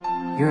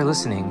You're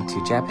listening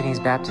to Japanese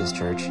Baptist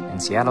Church in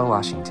Seattle,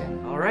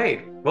 Washington. All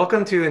right.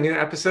 Welcome to a new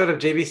episode of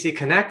JBC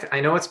Connect.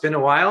 I know it's been a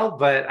while,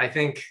 but I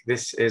think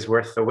this is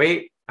worth the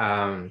wait.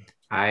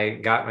 I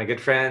got my good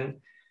friend,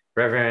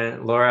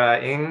 Reverend Laura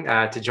Ng,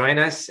 to join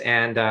us,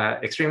 and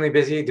extremely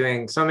busy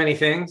doing so many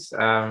things,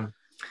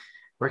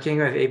 working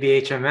with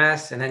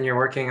ABHMS, and then you're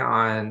working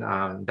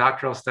on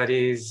doctoral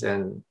studies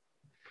and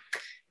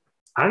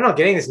I don't know,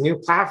 getting this new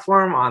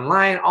platform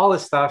online, all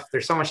this stuff.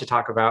 There's so much to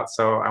talk about.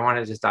 So I want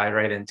to just dive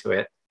right into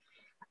it.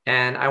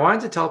 And I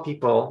wanted to tell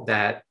people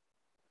that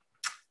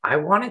I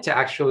wanted to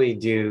actually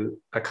do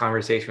a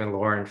conversation with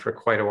Lauren for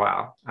quite a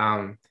while,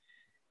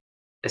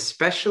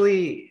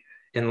 especially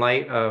in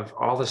light of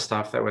all the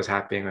stuff that was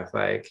happening with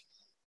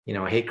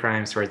hate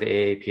crimes towards the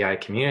AAPI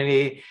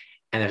community.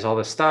 And there's all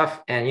this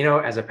stuff. And,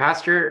 as a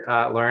pastor,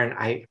 Lauren,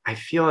 I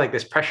feel like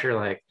this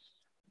pressure,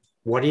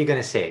 what are you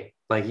going to say?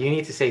 You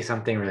need to say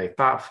something really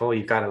thoughtful.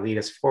 You've got to lead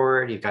us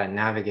forward. You've got to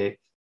navigate.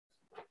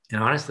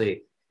 And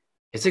honestly,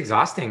 it's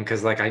exhausting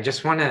because I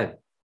want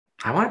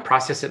to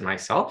process it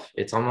myself.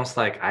 It's almost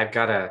like I've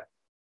got to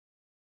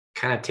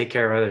kind of take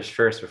care of others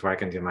first before I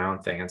can do my own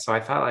thing. And so I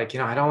thought I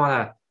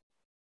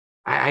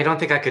don't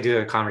think I could do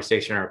a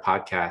conversation or a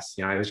podcast,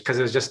 it was because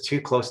it was just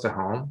too close to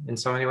home in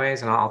so many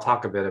ways. And I'll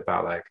talk a bit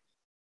about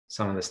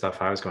some of the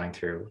stuff I was going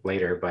through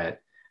later, but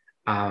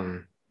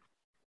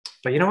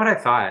what I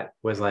thought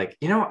was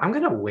I'm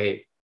going to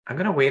wait. I'm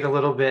going to wait a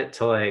little bit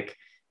till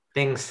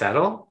things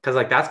settle. Cause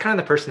that's kind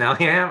of the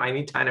personality I am. I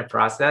need time to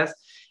process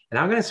and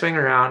I'm going to swing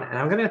around and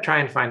I'm going to try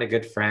and find a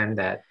good friend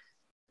that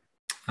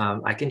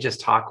I can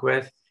just talk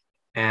with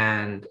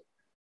and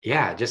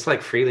just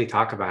freely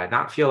talk about it.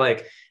 Not feel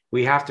like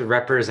we have to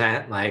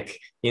represent the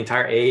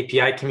entire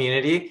AAPI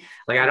community.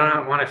 I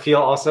don't want to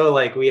feel also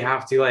we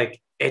have to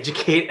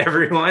educate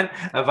everyone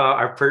about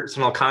our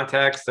personal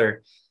context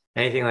or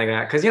anything like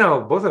that. Cause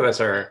both of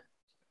us are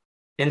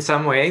in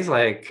some ways,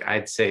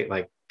 I'd say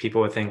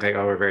people would think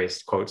oh, we're very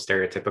quote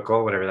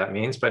stereotypical, whatever that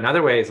means. But in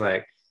other ways,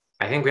 I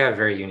think we have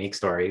very unique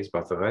stories,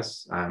 both of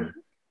us,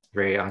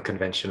 very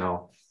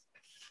unconventional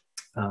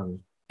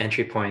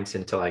entry points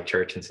into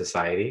church and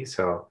society.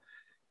 So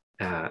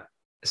I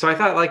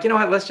thought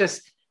let's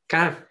just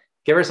kind of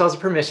give ourselves a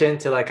permission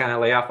to kind of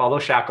lay off all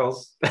those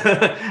shackles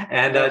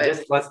and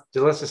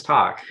let's just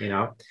talk,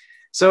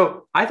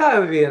 So I thought it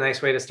would be a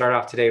nice way to start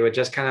off today with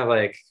just kind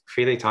of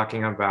freely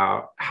talking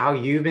about how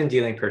you've been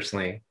dealing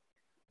personally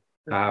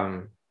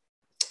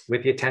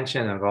with the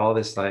attention of all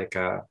this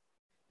the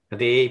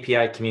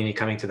API community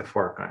coming to the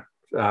forefront,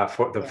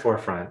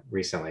 forefront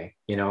recently,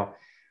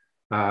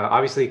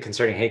 obviously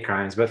concerning hate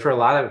crimes, but for a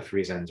lot of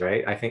reasons,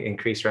 right? I think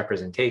increased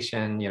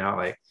representation,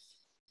 just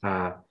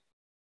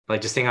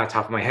thinking on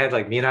top of my head,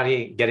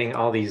 Miyunari getting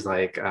all these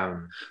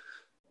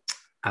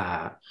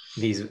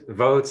these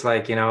votes,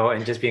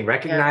 and just being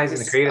recognized in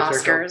the creative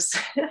Oscars.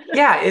 circle.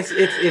 Yeah,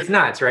 it's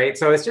nuts, right?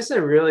 So it's just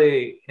a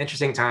really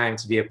interesting time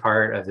to be a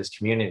part of this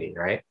community,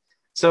 right?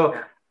 So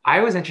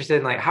I was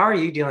interested in how are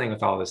you dealing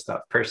with all this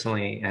stuff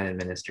personally and in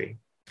ministry?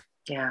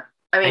 Yeah,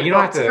 I mean, you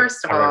don't have to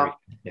first of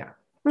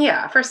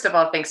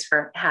all, thanks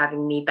for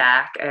having me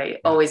back. I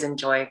always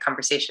enjoy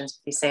conversations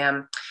with you,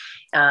 Sam,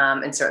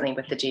 and certainly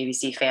with the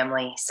JVC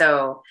family.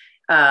 So,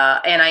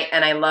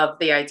 and I love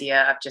the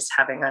idea of just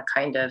having a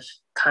kind of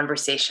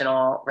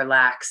conversational,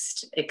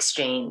 relaxed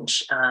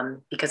exchange.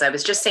 Because I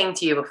was just saying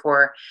to you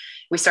before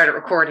we started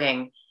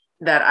recording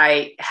that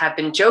I have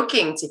been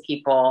joking to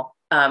people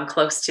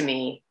close to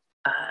me,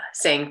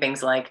 saying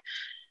things like,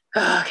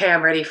 oh, okay,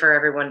 I'm ready for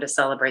everyone to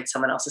celebrate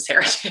someone else's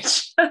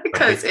heritage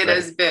because it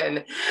has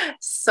been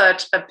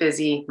such a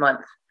busy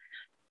month.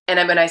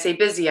 And when I say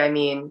busy, I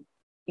mean,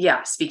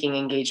 speaking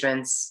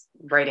engagements,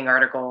 writing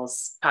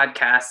articles,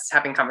 podcasts,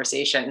 having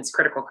conversations,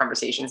 critical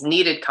conversations,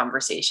 needed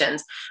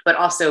conversations, but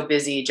also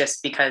busy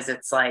just because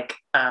it's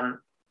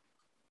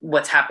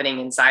what's happening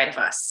inside of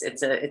us.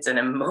 It's an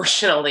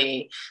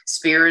emotionally,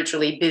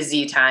 spiritually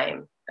busy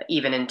time,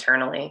 even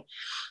internally.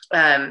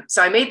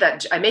 So I make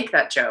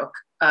that joke.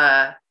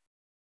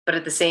 But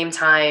at the same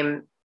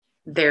time,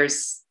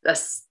 there's a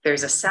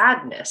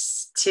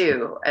sadness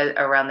too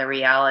around the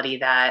reality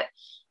that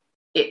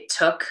it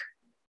took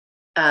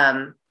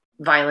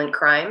violent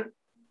crime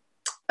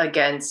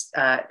against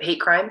hate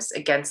crimes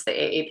against the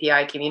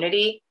AAPI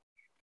community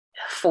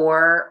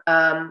for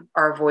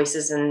our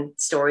voices and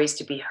stories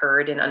to be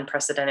heard in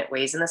unprecedented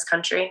ways in this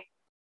country.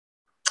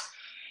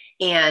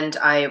 And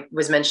I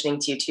was mentioning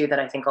to you too that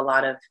I think a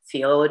lot of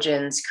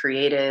theologians,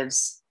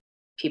 creatives,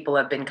 people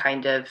have been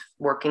kind of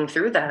working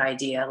through that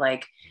idea.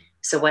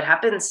 So what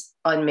happens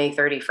on May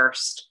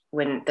 31st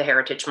when the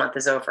Heritage Month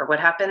is over? What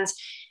happens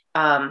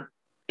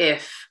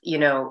if,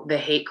 the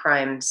hate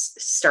crimes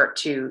start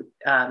to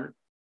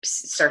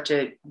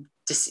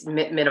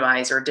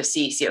minimize or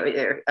decease,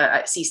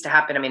 cease to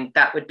happen? I mean,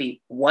 that would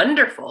be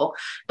wonderful,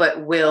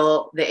 but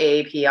will the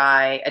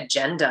AAPI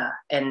agenda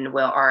and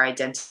will our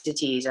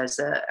identities as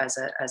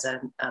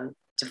a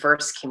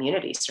diverse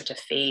community start to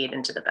fade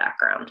into the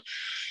background?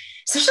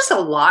 So there's just a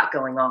lot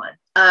going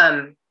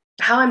on.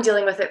 How I'm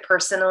dealing with it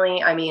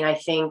personally, I mean, I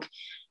think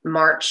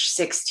March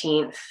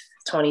 16th,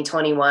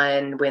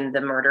 2021, when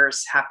the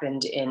murders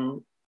happened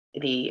in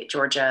the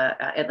Georgia,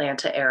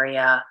 Atlanta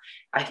area,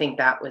 I think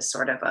that was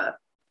sort of a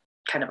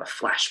kind of a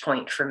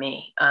flashpoint for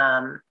me.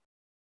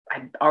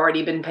 I'd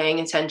already been paying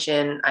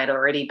attention. I'd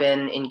already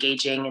been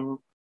engaging in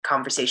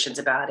conversations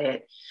about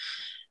it.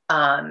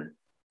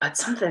 But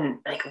something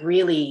like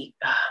really,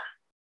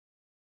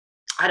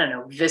 I don't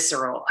know,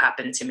 visceral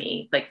happened to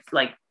me,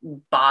 like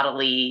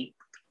bodily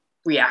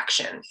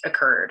reaction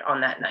occurred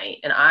on that night.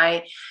 And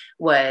it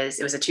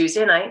was a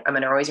Tuesday night. I'm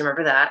going to always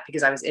remember that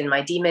because I was in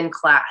my demon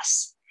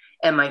class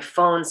and my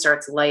phone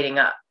starts lighting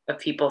up of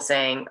people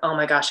saying, oh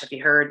my gosh, have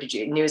you heard,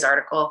 news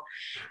article?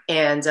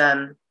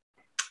 And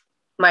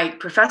my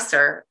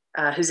professor,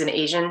 who's an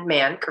Asian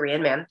man,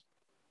 Korean man,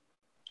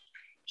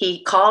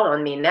 he called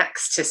on me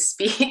next to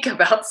speak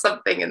about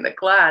something in the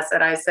class.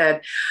 And I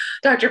said,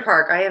 Dr.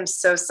 Park, I am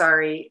so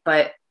sorry,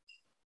 but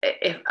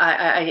if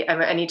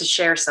I need to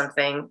share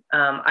something.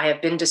 I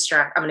have been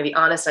distracted. I'm going to be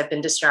honest. I've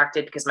been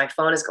distracted because my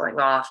phone is going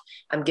off.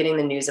 I'm getting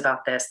the news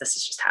about this. This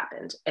has just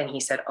happened. And he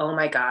said, oh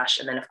my gosh.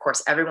 And then of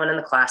course, everyone in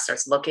the class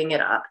starts looking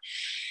it up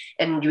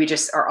and we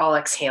just are all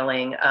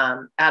exhaling.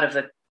 Out of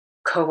the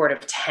cohort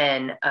of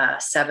 10,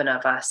 7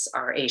 of us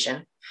are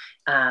Asian.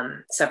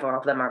 Several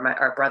of them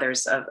are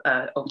brothers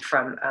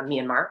from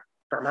Myanmar,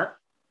 Burma.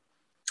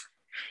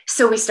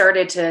 So we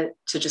started to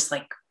just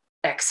like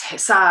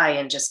sigh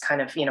and just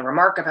kind of,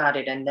 remark about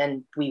it. And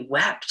then we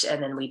wept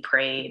and then we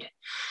prayed.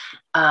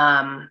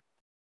 And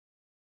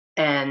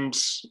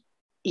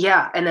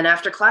then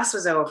after class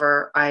was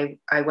over, I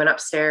went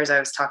upstairs. I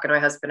was talking to my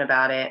husband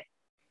about it.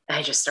 And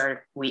I started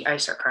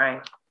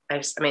crying.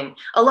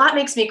 A lot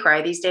makes me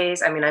cry these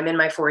days. I'm in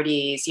my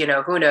 40s,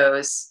 who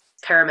knows,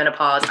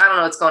 perimenopause. I don't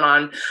know what's going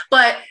on,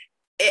 but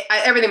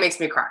everything makes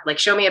me cry. Like,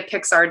 show me a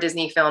Pixar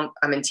Disney film,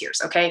 I'm in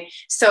tears. Okay.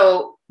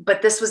 So,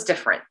 but this was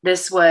different.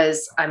 This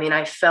was,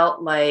 I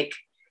felt like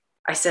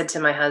I said to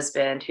my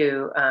husband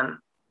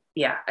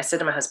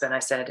I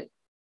said,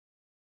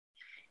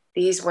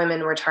 these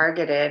women were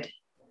targeted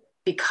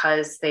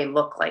because they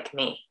look like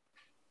me,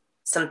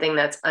 something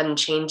that's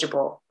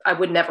unchangeable. I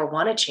would never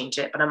want to change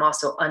it, but I'm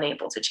also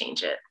unable to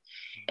change it.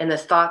 And the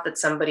thought that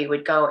somebody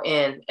would go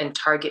in and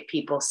target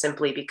people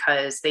simply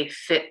because they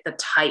fit the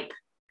type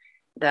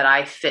that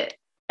I fit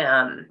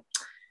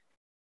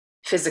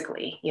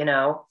physically,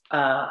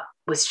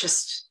 was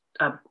just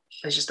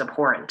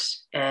abhorrent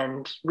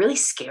and really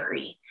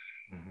scary.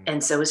 Mm-hmm.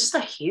 And so it was just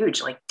a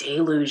huge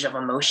deluge of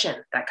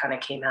emotion that kind of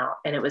came out.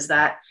 And it was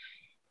that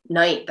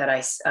night that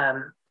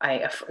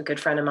a good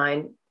friend of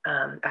mine,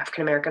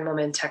 African-American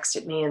woman,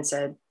 texted me and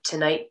said,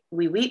 tonight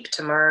we weep,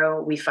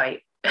 tomorrow we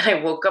fight. And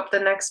I woke up the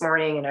next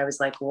morning and I was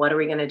like, what are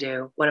we going to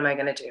do? What am I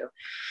going to do?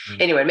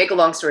 Mm-hmm. Anyway, make a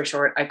long story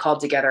short, I called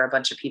together a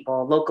bunch of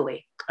people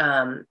locally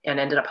and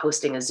ended up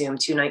hosting a Zoom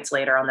 2 nights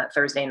later on that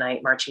Thursday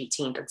night, March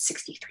 18th, and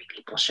 63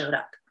 people showed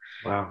up.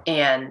 Wow.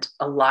 And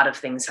a lot of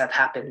things have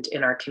happened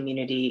in our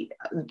community.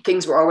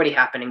 Things were already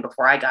happening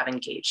before I got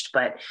engaged,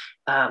 but,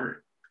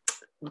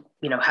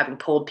 having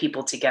pulled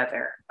people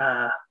together,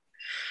 a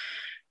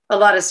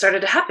lot has started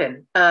to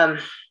happen.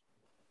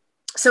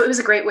 So it was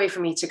a great way for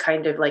me to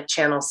kind of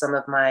channel some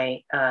of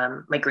my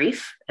my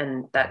grief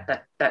and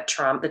that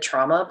trauma, the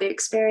trauma of the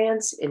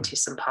experience, into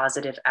some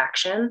positive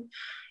action.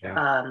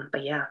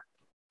 Yeah.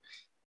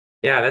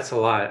 Yeah, that's a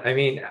lot.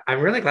 I'm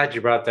really glad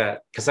you brought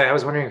that, because I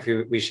was wondering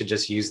if we should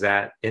just use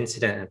that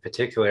incident in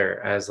particular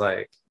as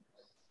kind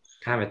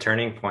of a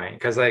turning point,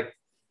 because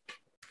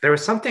there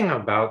was something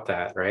about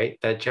that, right,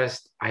 that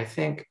just, I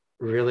think,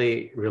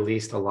 really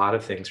released a lot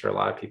of things for a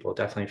lot of people,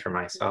 definitely for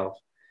myself.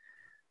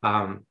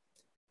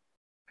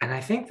 And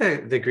I think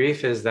the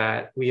grief is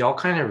that we all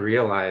kind of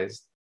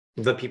realized,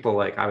 the people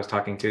I was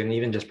talking to, and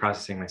even just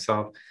processing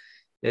myself,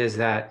 is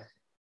that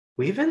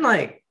we've been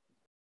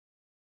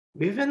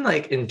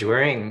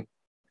enduring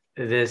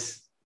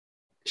this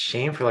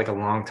shame for a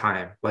long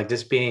time,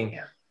 just being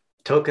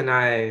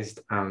tokenized,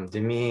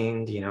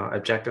 demeaned,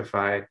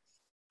 objectified,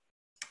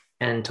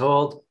 and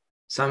told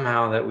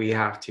somehow that we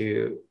have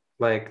to,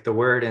 the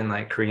word in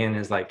Korean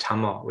is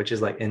tamo, which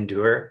is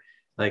endure.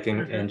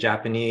 In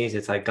Japanese,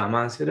 it's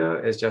gaman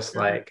suru, is just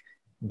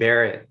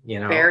bear it,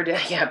 bear down.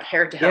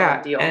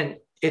 Yeah, deal. and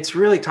it's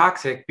really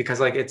toxic because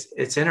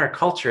it's in our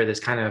culture, this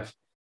kind of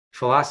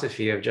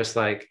philosophy of just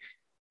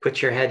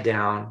put your head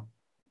down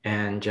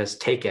and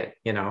just take it,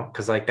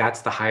 because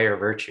that's the higher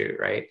virtue,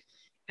 right?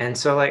 And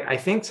so I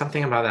think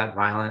something about that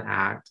violent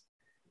act,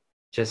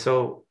 just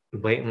so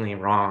blatantly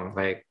wrong,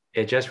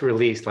 it just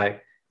released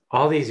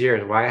all these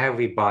years, why have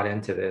we bought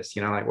into this?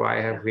 Why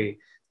have we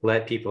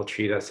let people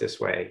treat us this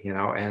way,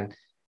 and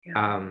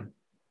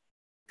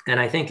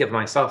I think of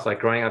myself,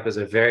 growing up as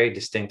a very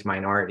distinct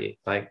minority,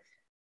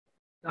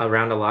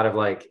 around a lot of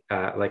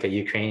a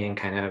Ukrainian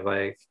kind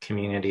of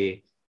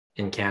community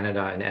in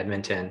Canada, in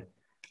Edmonton,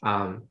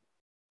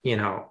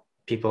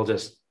 people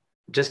just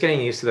getting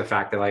used to the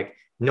fact that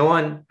no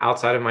one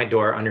outside of my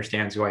door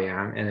understands who I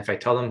am. And if I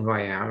tell them who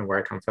I am and where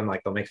I come from,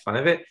 they'll make fun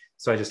of it.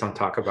 So I just don't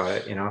talk about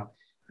it,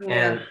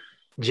 and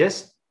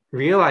just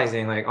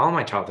realizing like all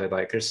my childhood,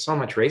 like there's so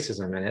much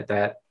racism in it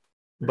that,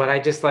 but I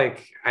just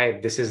like,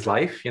 this is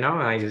life, and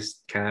I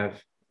just kind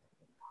of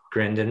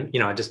grinned and,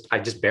 I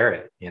just bear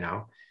it,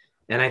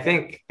 and I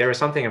think there was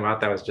something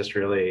about that was just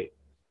really,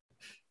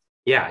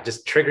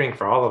 just triggering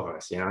for all of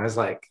us, it's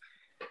like,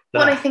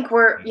 well, I think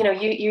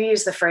you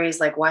use the phrase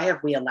like, why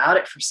have we allowed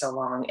it for so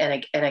long?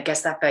 And I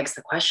guess that begs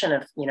the question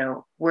of,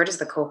 where does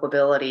the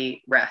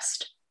culpability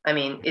rest? I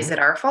mean, is it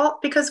our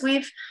fault because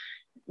we've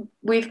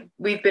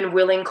been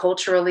willing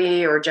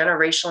culturally or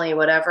generationally,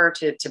 whatever,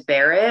 to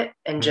bear it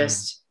and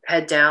just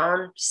head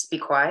down, just be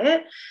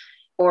quiet?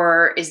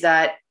 Or is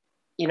that,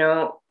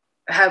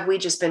 have we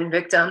just been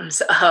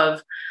victims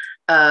of,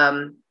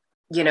 a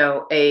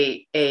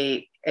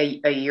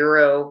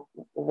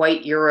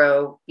white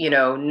Euro,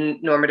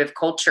 normative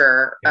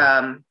culture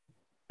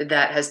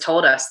that has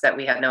told us that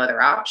we had no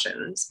other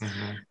options.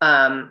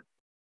 And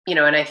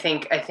I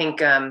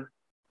think a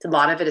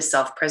lot of it is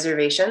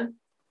self-preservation,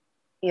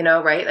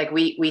 right? Like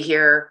we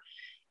hear,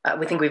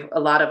 a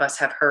lot of us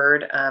have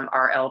heard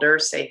our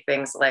elders say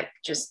things like,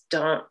 just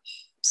don't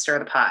stir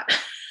the pot.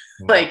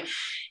 Like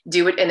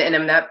do it.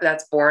 And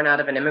that's born out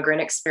of an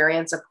immigrant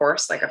experience, of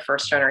course, like a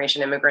first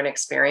generation immigrant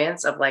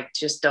experience of like,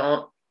 just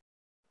don't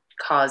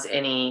cause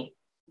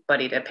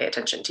anybody to pay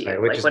attention to you,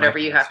 right, like whatever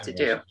you have to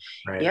do.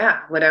 Right.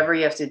 Yeah. Whatever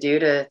you have to do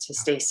to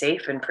stay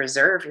safe and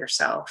preserve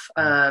yourself.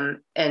 And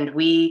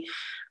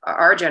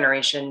our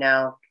generation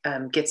now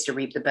gets to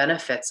reap the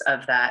benefits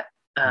of that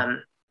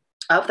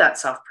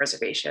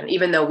self-preservation,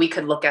 even though we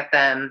could look at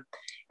them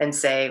and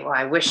say, well,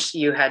 I wish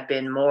you had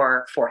been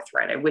more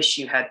forthright. I wish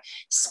you had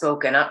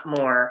spoken up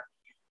more.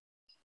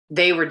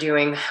 They were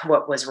doing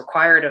what was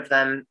required of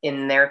them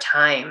in their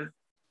time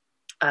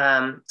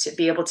to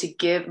be able to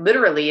give,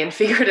 literally and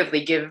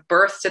figuratively, give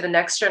birth to the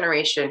next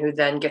generation who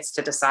then gets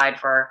to decide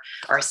for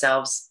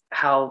ourselves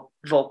how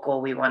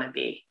vocal we want to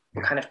be,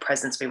 what kind of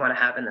presence we want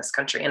to have in this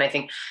country. And I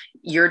think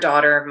your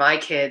daughter, my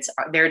kids,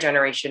 their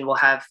generation will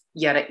have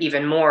yet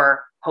even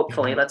more,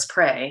 hopefully, let's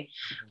pray,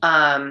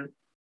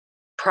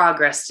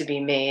 progress to be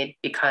made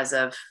because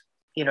of,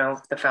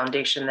 the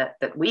foundation that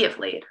we have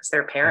laid as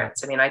their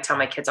parents. I mean, I tell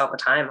my kids all the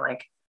time,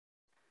 like,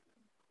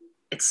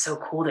 it's so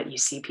cool that you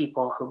see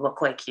people who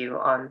look like you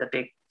on the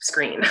big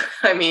screen.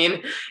 I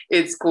mean,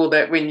 it's cool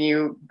that when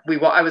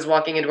I was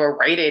walking into a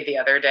Rite Aid the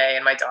other day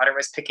and my daughter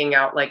was picking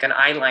out like an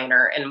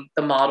eyeliner and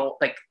the model,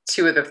 like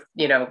two of the,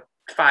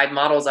 5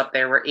 models up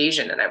there were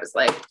Asian. And I was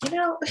like,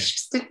 it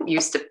just didn't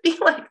used to be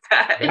like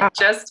that. Yeah. It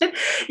just did,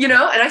 and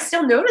I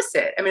still notice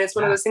it. I mean, it's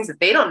one of those things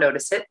that they don't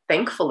notice it,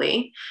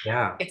 thankfully.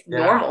 Yeah. It's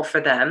normal for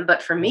them.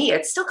 But for me,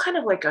 it's still kind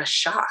of like a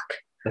shock.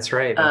 That's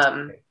right.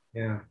 Right.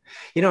 Yeah.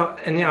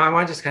 I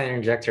want to just kind of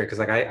interject here because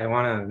like I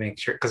want to make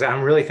sure, because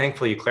I'm really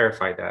thankful you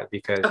clarified that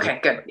because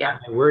good. Yeah.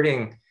 My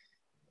wording,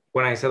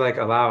 when I said like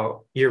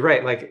allow, you're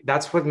right. Like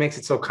that's what makes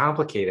it so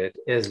complicated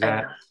is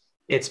that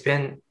it's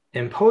been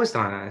imposed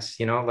on us,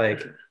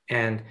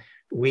 and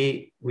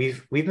we've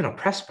been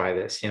oppressed by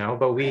this,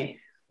 but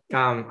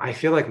I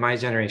feel like my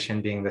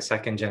generation being the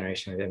second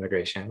generation of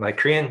immigration, like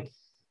Korean,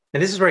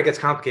 and this is where it gets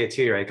complicated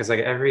too, right? Because like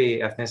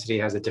every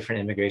ethnicity has a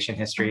different immigration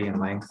history and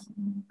length.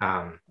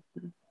 A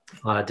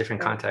lot of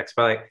different contexts,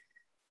 but like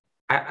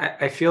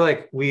I feel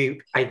like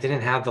I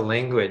didn't have the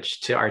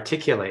language to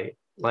articulate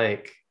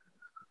like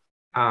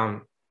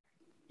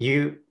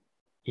you're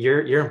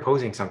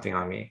imposing something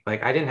on me.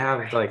 Like I didn't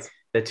have like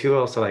the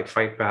tools to like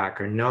fight back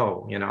or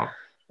no,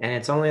 and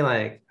it's only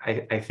like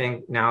I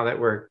think now that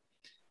we're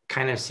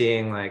kind of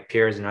seeing like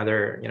peers and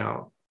other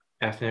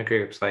ethnic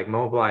groups like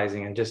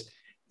mobilizing and just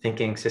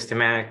thinking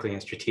systematically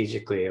and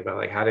strategically about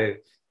like how to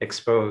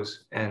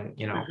expose and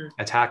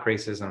attack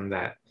racism,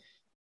 that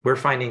we're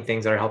finding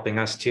things that are helping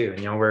us too.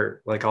 And,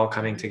 we're like all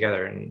coming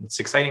together, and it's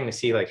exciting to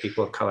see like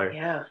people of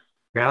color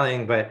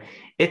rallying, but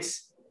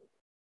it's,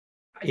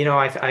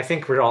 I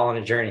think we're all on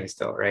a journey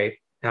still. Right.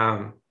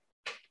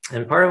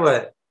 And part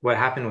of what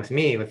happened with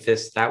me with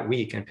that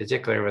week in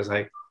particular was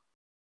like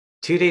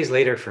 2 days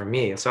later for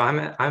me. So I'm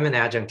an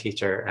adjunct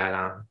teacher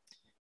at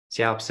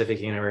Seattle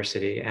Pacific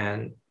University,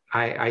 and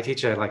I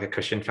teach like a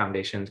Christian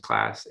Foundations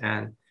class.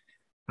 And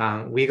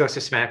we go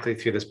systematically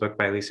through this book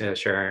by Lisa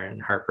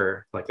Sharon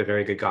Harper, like The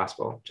Very Good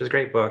Gospel, which is a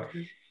great book,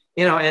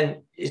 and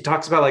it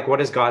talks about like, what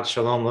does God's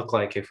shalom look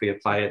like if we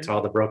apply it to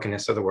all the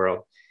brokenness of the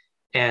world?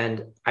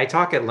 And I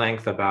talk at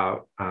length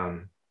about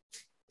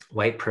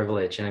white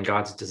privilege and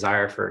God's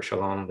desire for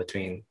shalom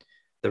between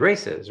the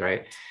races,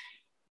 right?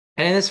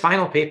 And in this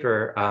final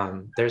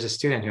paper, there's a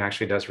student who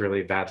actually does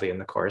really badly in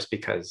the course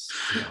because,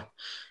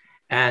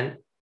 and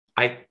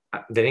they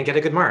didn't get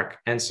a good mark.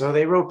 And so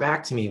they wrote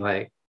back to me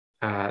like,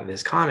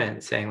 this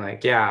comment saying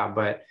like, yeah,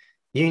 but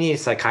you need a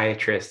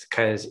psychiatrist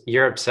because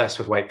you're obsessed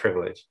with white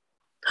privilege.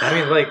 I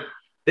mean, like,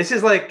 this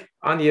is like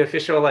on the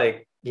official,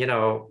 like,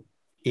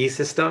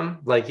 e-system,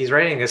 like he's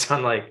writing this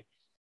on like,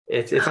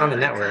 it's on the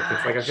network. Gosh.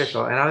 It's like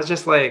official. And I was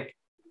just like,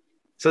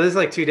 so this is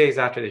like 2 days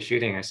after the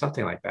shooting or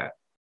something like that.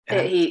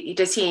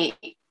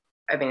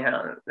 I mean, I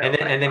don't know.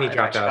 And then he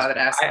dropped out.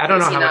 I don't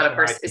know how much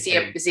more is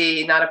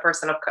he not a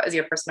person of, is he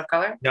a person of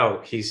color?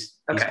 No, he's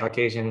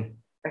Caucasian,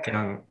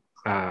 young,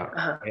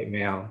 Uh-huh. white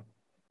male.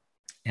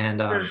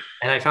 And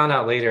I found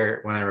out later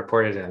when I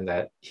reported him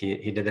that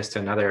he did this to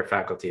another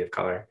faculty of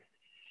color.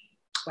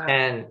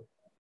 Wow.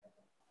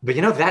 But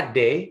you know, that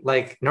day,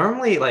 like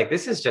normally, like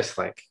this is just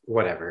like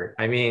whatever.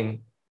 I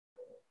mean,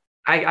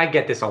 I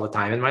get this all the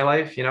time in my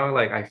life, you know,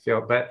 like I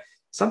feel, but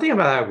something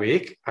about that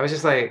week, I was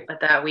just like, but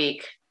that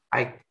week,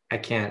 I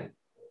can't,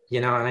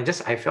 you know,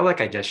 and I feel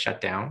like I just shut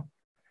down,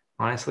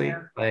 honestly.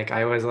 Yeah. Like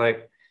I was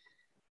like,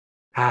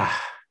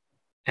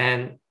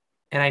 and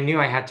I knew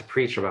I had to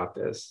preach about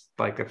this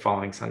like the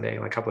following Sunday,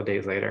 like a couple of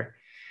days later.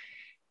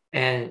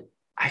 And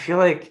I feel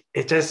like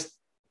it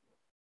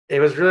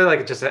was really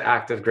like just an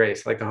act of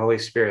grace, like the Holy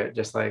Spirit,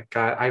 just like,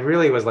 God, I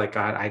really was like,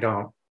 God,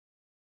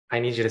 I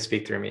need you to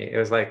speak through me. It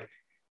was like,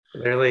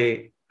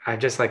 literally, I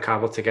just like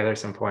cobbled together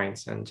some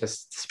points and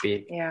just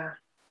speak. Yeah.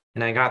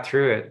 And I got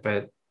through it,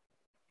 but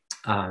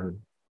I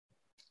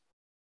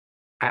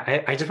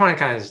just want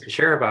to kind of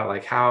share about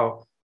like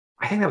how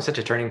I think that was such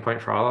a turning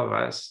point for all of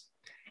us.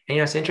 And, you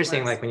know, it's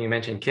interesting, like when you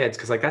mentioned kids,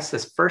 because like that's the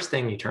first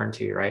thing you turn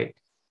to, right?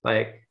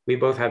 Like we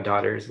both have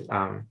daughters.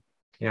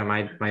 You know,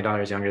 my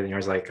daughter's younger than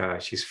yours, like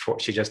she's 4,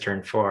 she just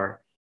turned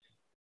 4.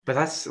 But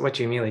that's what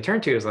you immediately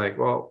turn to is like,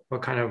 well,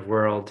 what kind of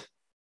world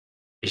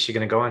is she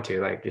going to go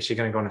into? Like, is she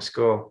going to go into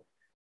school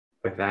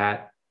with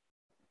that?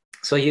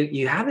 So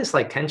you have this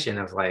like tension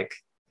of like,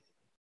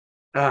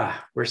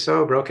 we're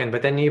so broken.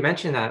 But then you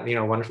mentioned that, you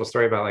know, wonderful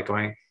story about like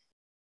going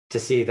to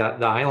see the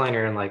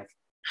eyeliner and like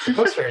the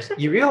posters.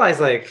 You realize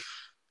like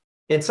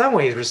in some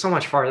ways we're so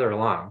much farther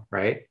along,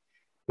 right?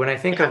 When I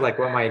think of like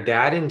what my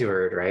dad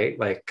endured, right?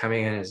 Like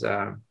coming in as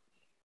an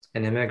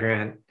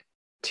immigrant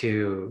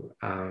to,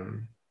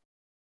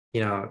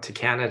 you know, to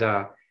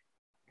Canada,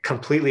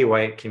 completely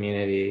white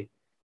community.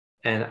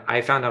 And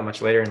I found out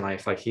much later in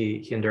life, like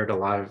he endured a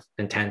lot of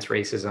intense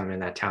racism in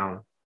that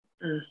town.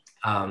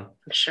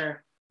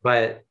 Sure.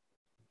 But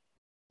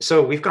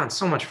so we've gone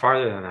so much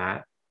farther than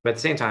that, but at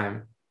the same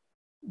time,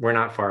 we're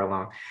not far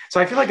along. So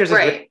I feel like there's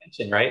this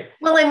tension, right?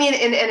 Well, I mean,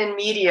 in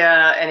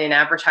media and in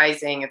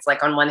advertising, it's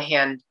like on one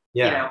hand,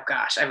 you know,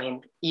 gosh, I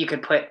mean, you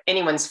could put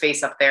anyone's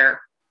face up there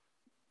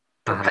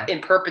in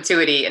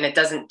perpetuity and it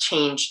doesn't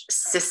change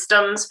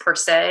systems per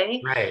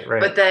se. Right.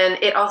 But then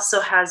it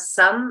also has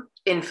some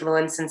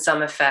influence and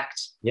some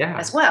effect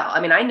as well.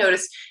 I mean, I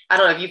noticed, I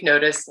don't know if you've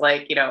noticed,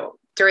 like, you know,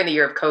 during the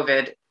year of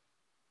COVID,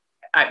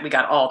 we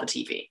got all the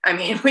TV. I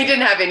mean, we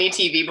didn't have any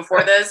TV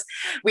before this.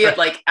 We had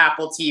like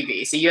Apple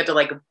TV. So you had to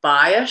like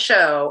buy a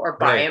show or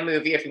buy a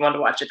movie if you wanted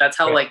to watch it. That's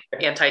how like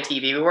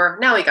anti-TV we were.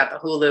 Now we got the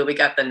Hulu, we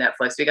got the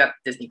Netflix, we got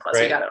Disney Plus,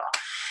 we got it all.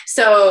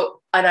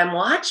 So, and I'm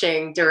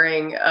watching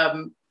during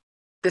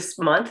this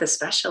month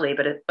especially,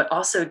 but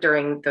also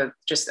during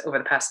just over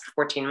the past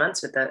 14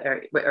 months with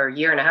or a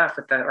year and a half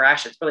with or I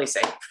should really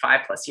say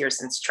 5+ years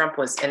since Trump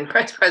was in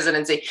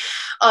presidency,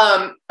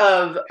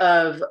 of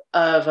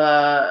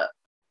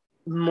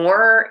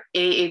more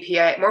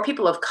AAPI, more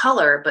people of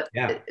color, but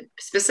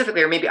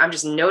specifically, or maybe I'm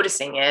just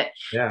noticing it,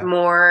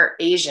 more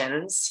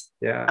Asians,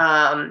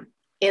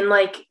 in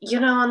like, you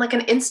know, on like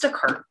an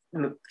Instacart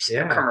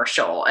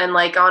commercial and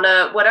like on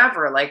a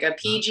whatever, like a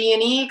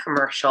PG&E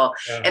commercial.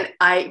 And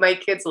my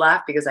kids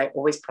laugh because I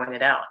always point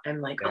it out. I'm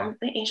like, oh,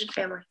 the Asian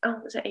family.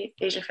 Oh, it's an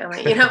Asian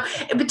family, you know,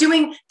 but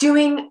doing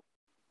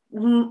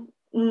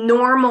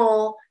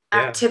normal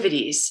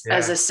activities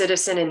as a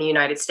citizen in the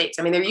United States.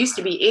 I mean, there used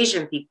to be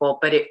Asian people,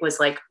 but it was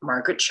like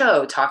Margaret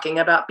Cho talking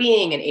about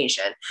being an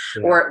Asian,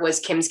 or it was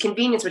Kim's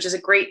Convenience, which is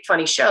a great,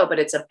 funny show, but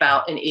it's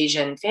about an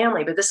Asian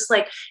family. But this is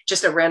like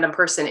just a random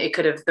person.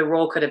 The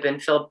role could have been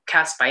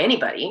cast by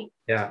anybody.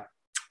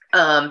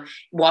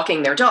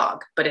 Walking their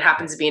dog, but it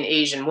happens to be an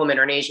Asian woman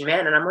or an Asian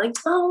man. And I'm like,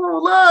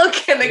 oh,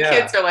 look. And the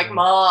kids are like,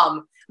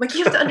 Mom, like,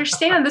 you have to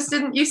understand, this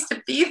didn't used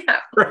to be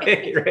that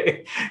way.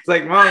 Right. It's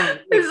like, Mom,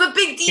 this is a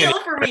big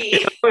deal for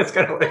me. It's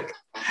kind of like,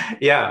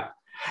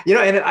 you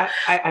know, and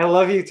I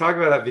love you talk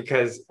about that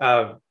because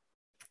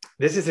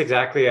this is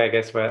exactly, I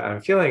guess, what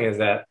I'm feeling is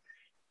that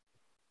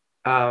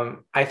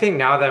I think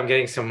now that I'm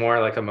getting some more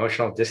like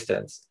emotional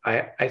distance,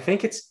 I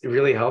think it's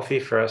really healthy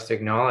for us to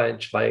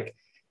acknowledge like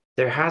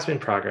there has been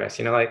progress,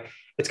 you know, like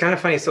it's kind of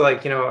funny. So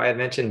like, you know, I had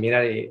mentioned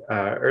Minari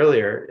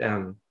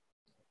earlier,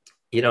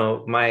 you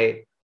know,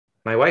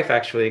 my wife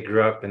actually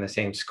grew up in the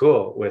same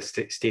school with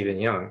Stephen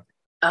Young.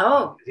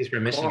 Oh, he's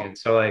from Michigan. Cool.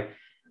 So like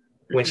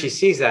when she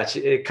sees that,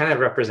 it kind of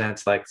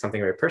represents like something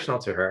very personal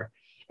to her.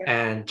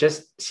 And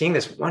just seeing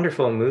this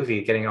wonderful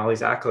movie, getting all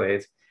these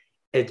accolades,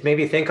 it made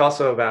me think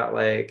also about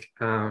like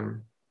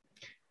some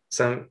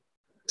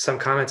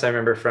comments I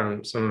remember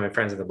from some of my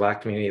friends in the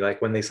Black community,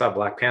 like when they saw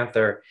Black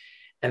Panther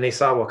and they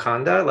saw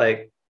Wakanda,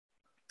 like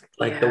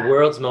the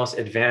world's most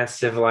advanced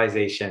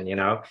civilization, you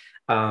know.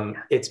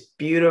 It's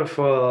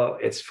beautiful.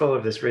 It's full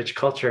of this rich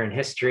culture and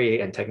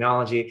history and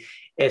technology.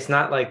 It's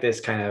not like this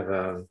kind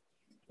of,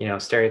 you know,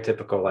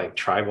 stereotypical, like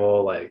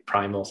tribal, like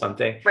primal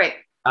something. Right.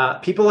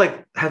 People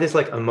like have this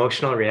like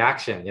emotional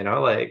reaction, you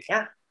know, like,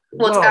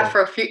 Well,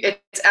 whoa,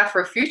 it's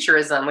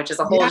Afrofuturism, which is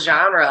a whole yeah,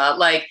 genre.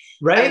 Like, I mean,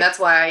 right, that's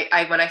why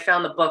I when I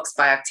found the books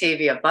by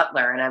Octavia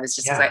Butler, and I was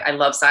just because yeah, I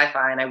love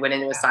sci-fi, and I went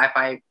into a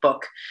sci-fi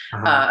book,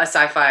 uh-huh. a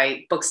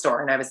sci-fi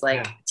bookstore, and I was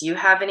like, Yeah, "Do you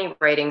have any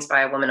writings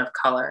by a woman of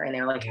color?" And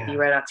they were like, "Have you yeah,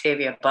 read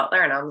Octavia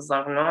Butler?" And I was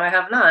like, "No, I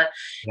have not."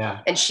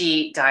 yeah, And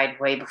she died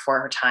way before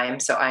her time,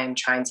 so I am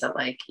trying to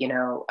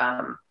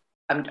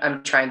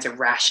I'm trying to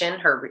ration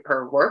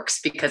her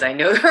works because I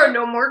know there are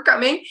no more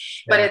coming.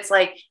 But yeah, it's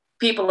like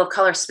people of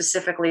color,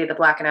 specifically the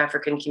Black and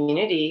African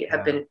community,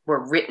 yeah,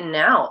 were written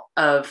out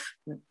of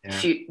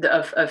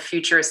yeah, of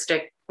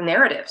futuristic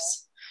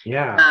narratives.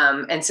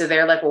 yeah, And so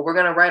they're like, well, we're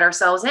going to write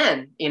ourselves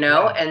in, you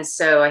know. yeah, And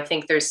so I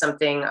think there's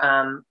something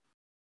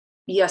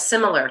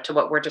similar to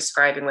what we're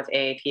describing with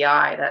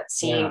AAPI, that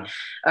seeing yeah,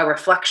 a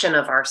reflection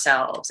of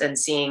ourselves and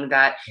seeing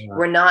that yeah,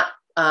 we're not,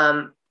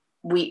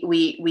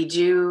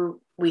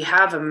 we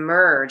have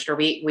emerged, or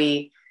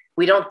we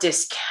don't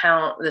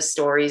discount the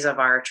stories of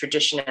our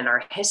tradition and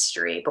our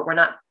history, but we're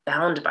not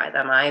bound by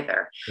them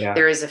either. yeah,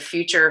 There is a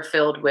future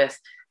filled with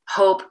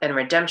hope and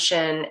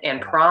redemption and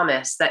yeah.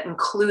 promise that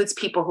includes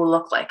people who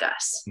look like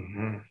us.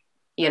 Mhm.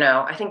 You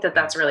know, I think that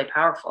Yeah. that's really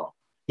powerful.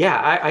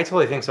 Yeah, I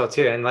totally think so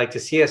too. And like to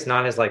see us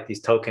not as like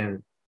these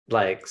token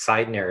like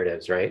side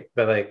narratives, right?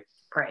 But like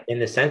Right. in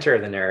the center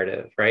of the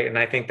narrative, right? And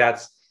I think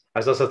that's I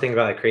was also thinking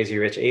about like Crazy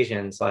Rich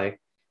Asians, like,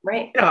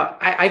 Right.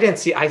 I didn't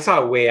see I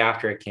saw it way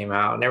after it came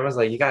out and everyone's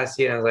like, you gotta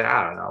see it. And I was like,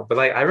 I don't know. But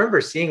like I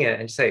remember seeing it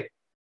and just like,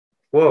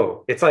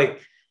 whoa, it's like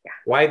Yeah.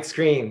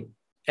 widescreen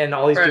and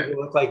all these Right.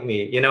 people look like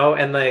me, you know,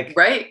 and like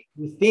Right.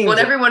 these Well, themes.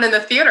 everyone in the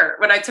theater,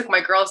 when I took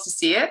my girls to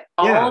see it,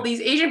 all Yeah, these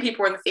Asian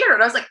people were in the theater.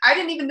 And I was like, I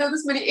didn't even know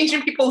this many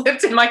Asian people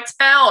lived in my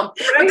town,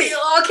 but they right.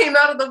 all came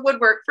out of the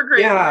woodwork for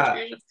Crazy Rich Yeah,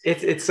 Asians.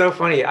 it's so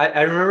funny.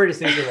 I remember just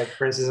thinking like,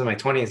 for instance, in my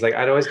 20s, like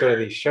I'd always go to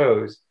these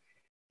shows,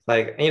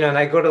 like, and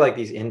I go to like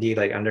these indie,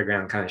 like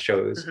underground kind of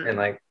shows, Mm-hmm. and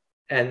like,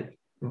 and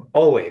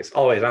always,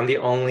 I'm the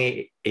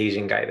only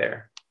Asian guy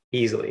there,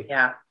 easily.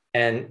 Yeah.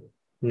 And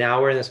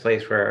now we're in this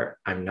place where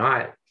I'm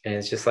not, and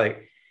it's just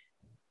like,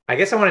 I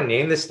guess I want to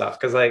name this stuff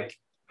because like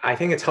I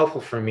think it's helpful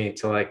for me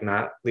to like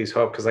not lose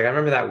hope because like I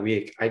remember that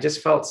week I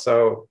just felt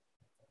so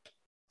Yeah.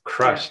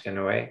 crushed in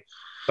a way.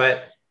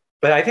 But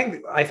I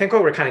think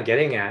what we're kind of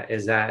getting at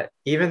is that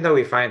even though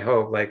we find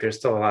hope, like there's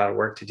still a lot of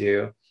work to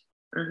do.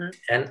 Mm-hmm.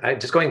 And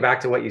just going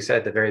back to what you said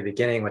at the very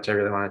beginning, which I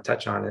really want to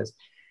touch on, is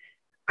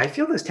I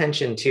feel this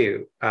tension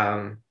too.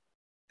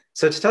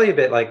 So to tell you a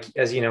bit, like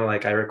as you know,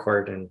 like I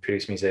record and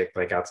produce music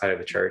like outside of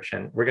the church,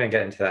 and we're going to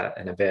get into that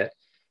in a bit.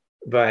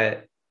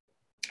 But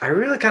I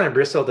really kind of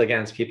bristled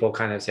against people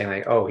kind of saying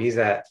like, "Oh, he's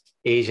that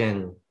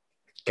Asian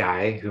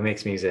guy who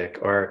makes music,"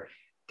 or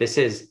 "This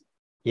is,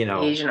 you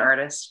know, Asian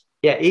artist.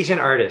 yeah, Asian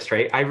artist,"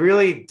 right? I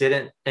really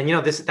didn't, and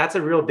that's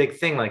a real big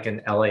thing, like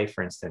in LA,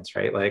 for instance,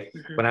 right? Like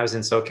Mm-hmm. when I was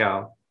in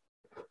SoCal,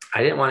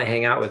 I didn't want to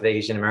hang out with the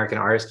Asian American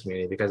artist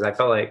community because I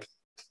felt like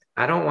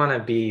I don't want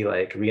to be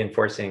like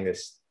reinforcing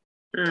this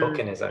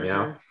tokenism,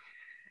 Mm-hmm.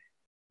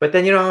 But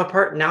then,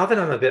 now that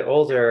I'm a bit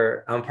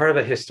older, I'm part of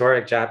a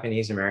historic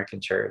Japanese American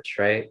church,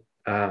 right?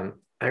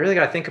 I really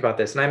got to think about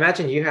this. And I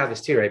imagine you have this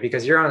too, right?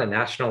 Because you're on a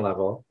national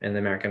level in the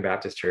American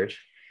Baptist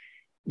Church.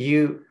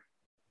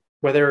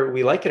 Whether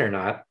we like it or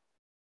not,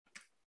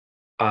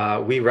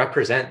 we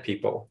represent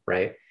people,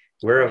 right?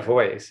 We're a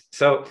voice.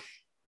 So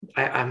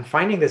I'm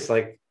finding this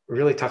like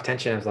really tough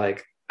tension of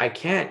like, I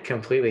can't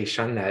completely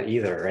shun that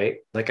either, right?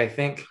 Like, I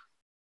think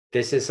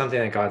this is something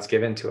that God's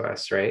given to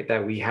us, right?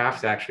 That we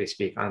have to actually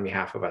speak on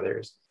behalf of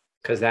others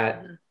because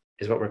that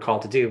is what we're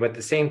called to do. But at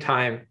the same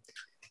time,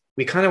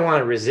 we kind of want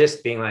to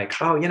resist being like,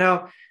 oh,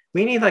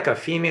 we need like a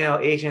female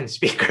Asian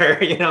speaker,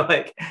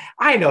 like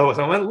I know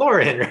someone,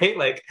 Lauren, right?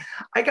 Like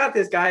I got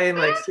this guy in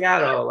like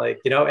Seattle, like,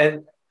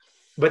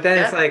 but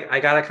then it's like, I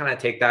got to kind of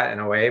take that in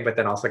a way, but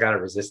then also got to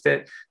resist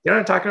it. You know what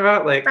I'm talking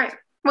about? Like, Right.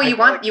 Well, you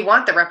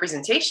want the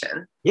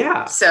representation.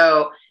 Yeah.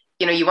 So,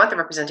 you want the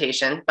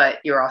representation, but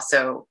you're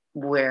also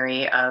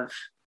wary of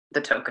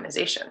the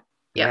tokenization.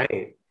 Yeah.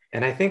 Right.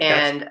 And I think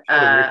that's the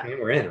weird thing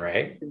we're in,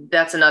 right?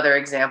 That's another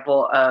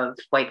example of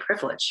white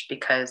privilege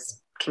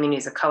because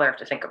communities of color have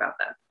to think about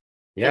that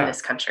in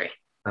this country.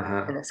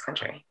 Uh-huh. In this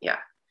country. Yeah.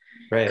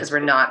 Right. Because we're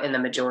not in the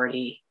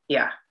majority.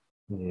 Yeah.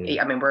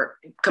 Mm-hmm. I mean,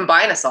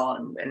 combine us all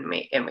and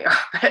we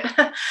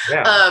are.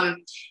 Yeah.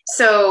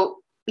 So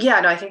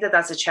yeah, no, I think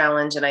that's a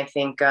challenge. And I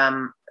think,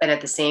 and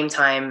at the same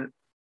time,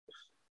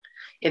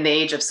 in the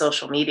age of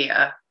social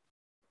media,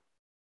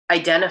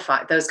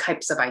 identify those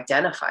types of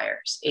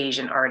identifiers,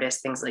 Asian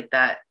artists, things like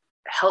that,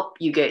 help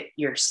you get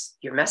your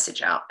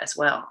message out as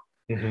well.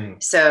 Mm-hmm.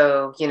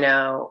 So,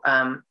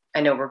 I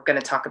know we're going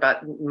to talk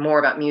more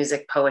about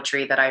music,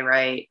 poetry that I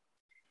write.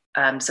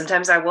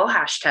 Sometimes I will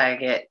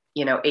hashtag it,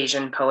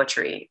 Asian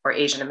poetry or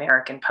Asian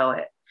American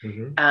poet.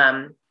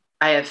 Mm-hmm.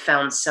 I have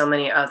found so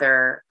many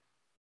other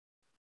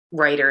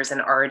writers and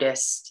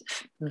artists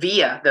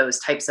via those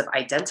types of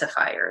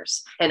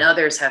identifiers, and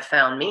others have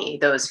found me,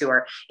 those who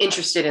are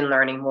interested in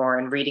learning more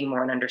and reading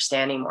more and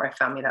understanding more have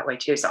found me that way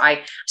too. So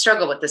I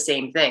struggle with the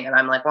same thing, and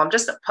I'm like, well, I'm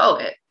just a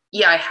poet,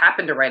 yeah, I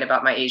happen to write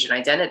about my Asian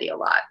identity a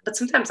lot, but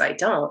sometimes I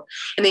don't.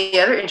 And the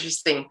other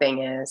interesting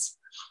thing is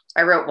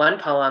I wrote one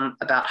poem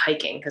about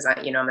hiking because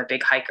I'm a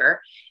big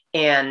hiker,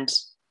 and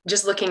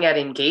just looking at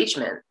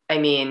engagement. I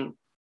mean,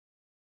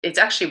 it's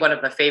actually one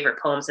of the favorite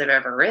poems I've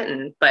ever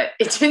written, but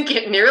it didn't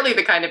get nearly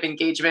the kind of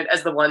engagement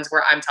as the ones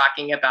where I'm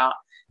talking about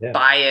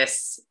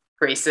bias,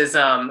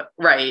 racism,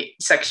 right,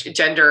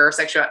 gender,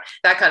 sexual,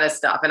 that kind of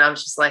stuff. And I'm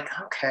just like,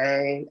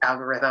 okay,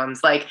 algorithms.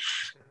 Like,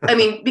 I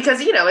mean,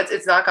 because,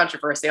 it's not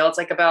controversial. It's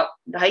like about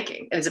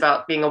hiking. It's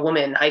about being a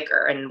woman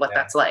hiker and what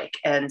that's like.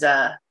 And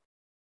so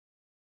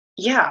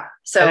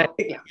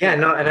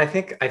and I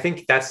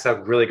think that's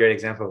a really great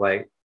example of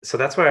like, so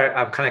that's where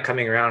I'm kind of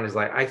coming around is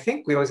like, I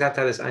think we always have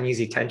to have this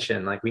uneasy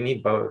tension. Like we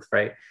need both,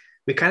 right?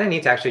 We kind of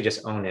need to actually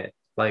just own it.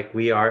 Like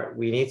we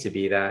need to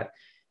be that,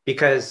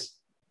 because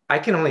I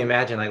can only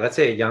imagine, like, let's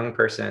say a young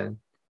person,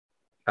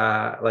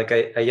 like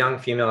a young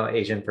female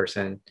Asian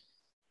person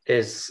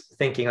is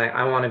thinking like,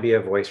 I want to be a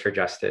voice for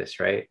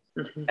justice, right?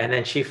 Mm-hmm. And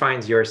then she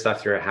finds your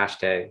stuff through a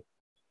hashtag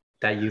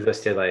that you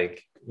listed,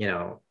 like,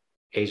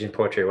 Asian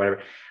poetry or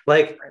whatever.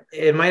 Like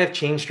it might have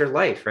changed her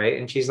life, right?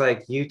 And she's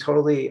like, you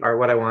totally are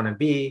what I want to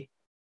be.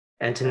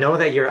 And to know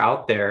that you're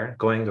out there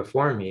going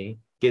before me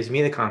gives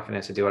me the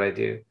confidence to do what I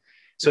do.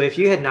 So if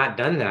you had not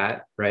done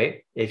that,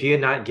 right? If you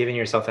had not given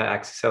yourself that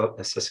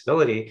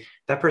accessibility,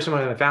 that person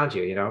wouldn't have found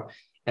you,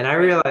 And I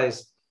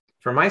realized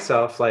for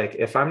myself, like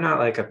if I'm not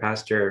like a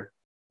pastor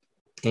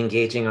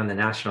engaging on the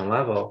national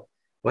level,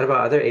 what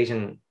about other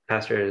Asian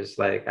pastors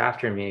like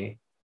after me?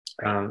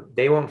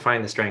 They won't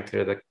find the strength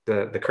or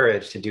the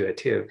courage to do it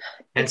too.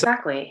 And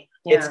exactly.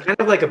 So it's kind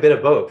of like a bit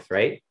of both,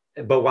 right?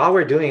 But while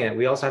we're doing it,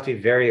 we also have to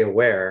be very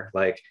aware,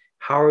 like,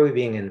 how are we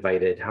being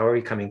invited? How are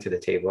we coming to the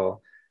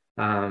table?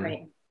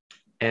 Right.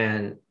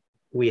 And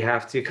we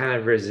have to kind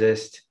of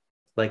resist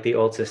like the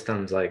old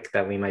systems, like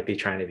that we might be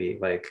trying to be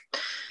like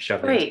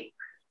shoved right. into.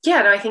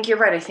 Yeah, no, I think you're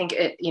right. I think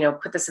it,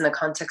 put this in the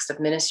context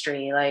of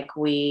ministry, like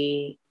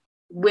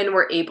when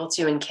we're able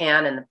to and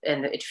can,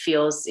 and it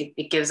feels,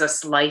 it gives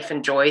us life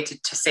and joy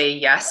to say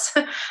yes.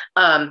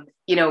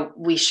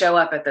 We show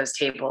up at those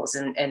tables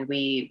and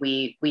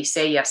we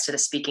say yes to the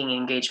speaking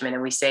engagement,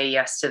 and we say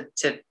yes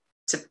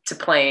to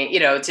playing,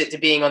 to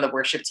being on the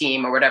worship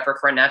team or whatever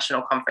for a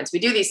national conference. We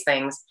do these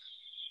things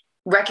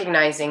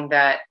recognizing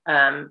that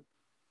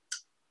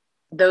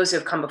those who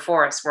have come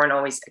before us weren't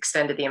always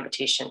extended the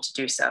invitation to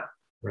do so.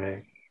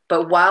 Right.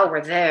 But while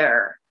we're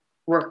there,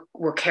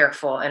 we're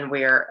careful, and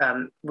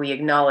we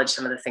acknowledge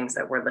some of the things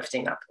that we're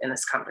lifting up in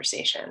this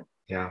conversation.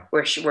 Yeah.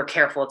 We're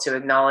careful to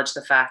acknowledge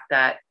the fact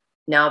that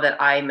now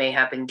that I may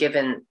have been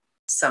given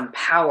some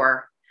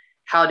power,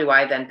 how do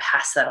I then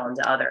pass that on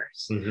to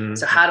others? Mm-hmm.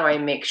 So how do I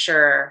make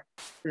sure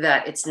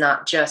that it's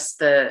not just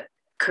the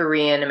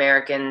Korean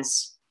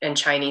Americans and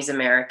Chinese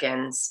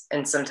Americans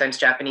and sometimes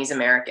Japanese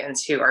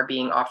Americans who are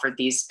being offered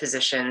these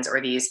positions or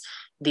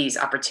these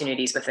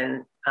opportunities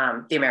within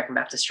the American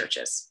Baptist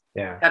churches?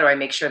 Yeah. How do I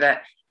make sure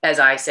that as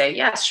I say,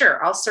 yeah,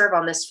 sure, I'll serve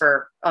on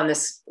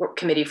this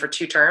committee for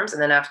 2 terms,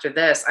 and then after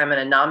this, I'm going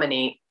to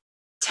nominate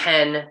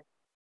 10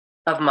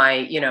 of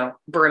my,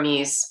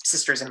 Burmese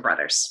sisters and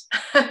brothers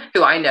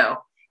who I know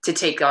to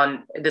take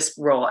on this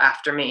role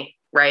after me,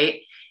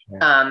 right?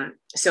 Yeah.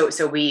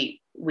 So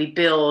we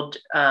build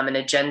an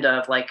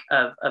agenda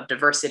of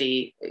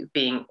diversity,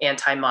 being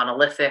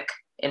anti-monolithic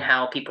in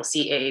how people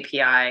see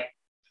AAPI.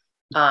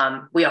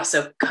 We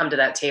also come to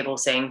that table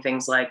saying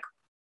things like,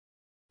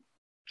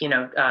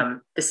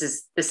 this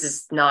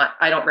is not,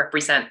 I don't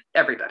represent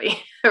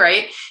everybody,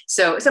 right?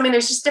 So I mean,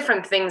 there's just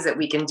different things that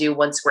we can do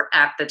once we're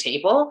at the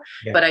table.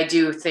 Yeah. But I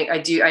do think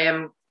I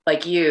am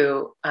like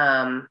you,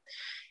 I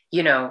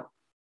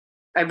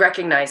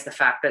recognize the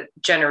fact that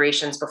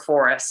generations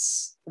before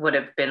us would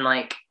have been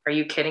like, are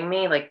you kidding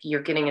me? Like,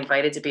 you're getting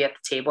invited to be at the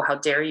table. How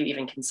dare you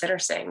even consider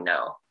saying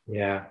no?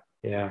 Yeah.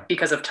 Yeah.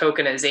 Because of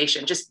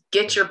tokenization. Just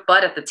get your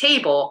butt at the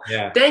table.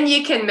 Yeah. Then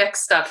you can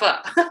mix stuff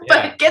up.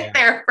 But get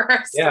there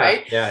first,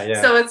 right?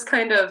 Yeah. So it's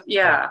kind of,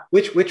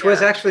 Which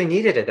was actually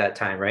needed at that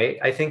time, right?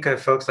 I think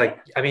of folks like,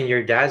 I mean,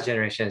 your dad's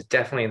generation is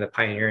definitely the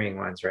pioneering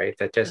ones, right?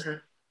 That just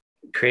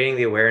creating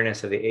the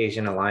awareness of the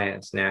Asian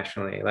Alliance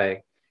nationally,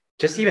 like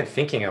just even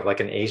thinking of like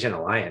an Asian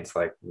Alliance,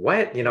 like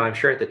what, I'm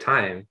sure at the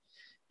time,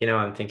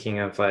 I'm thinking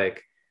of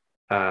like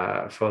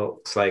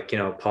folks like,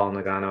 Paul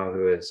Nagano,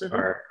 who is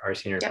our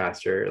senior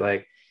pastor.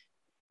 Like,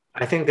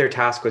 I think their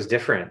task was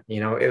different.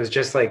 It was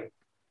just like,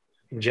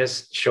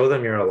 just show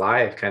them you're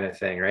alive kind of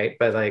thing. Right.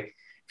 But like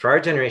for our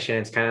generation,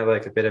 it's kind of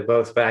like a bit of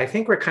both. But I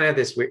think we're kind of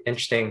this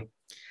interesting,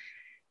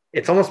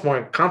 it's almost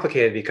more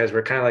complicated because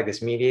we're kind of like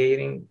this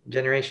mediating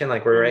generation.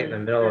 Like we're right in the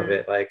middle of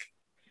it. Like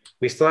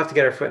we still have to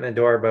get our foot in the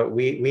door, but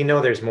we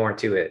know there's more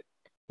to it,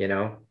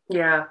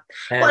 Yeah.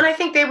 Well, and I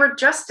think they were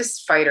justice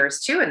fighters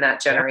too in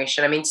that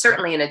generation. I mean,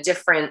 certainly in a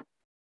different,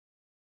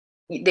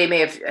 they may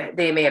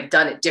have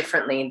done it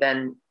differently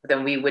than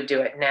we would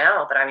do it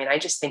now. But I mean, I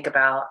just think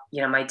about,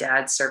 my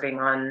dad serving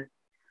on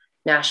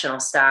national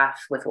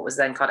staff with what was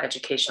then called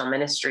educational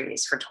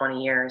ministries for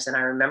 20 years. And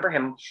I remember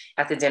him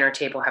at the dinner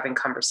table having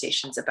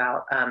conversations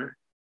about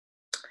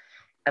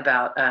of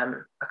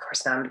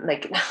course now I'm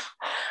like,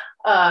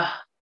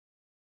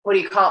 what do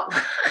you call it?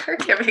 I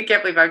can't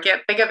believe I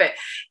can't think of it.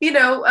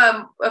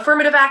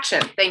 Affirmative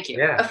action. Thank you.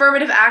 Yeah.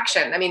 Affirmative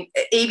action. I mean,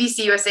 ABC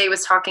USA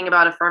was talking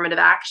about affirmative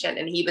action,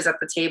 and he was at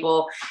the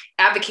table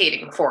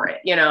advocating for it,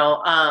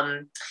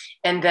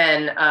 and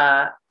then,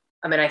 I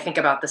think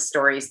about the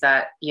stories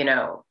that,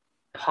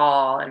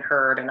 Paul and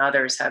Herb and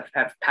others have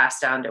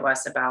passed down to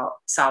us about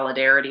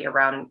solidarity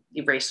around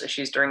racial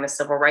issues during the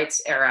civil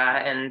rights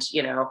era, and,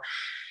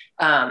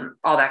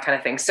 all that kind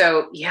of thing.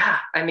 So, yeah,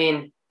 I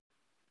mean,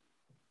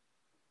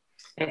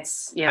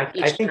 it's, yeah,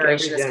 each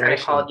generation is kind of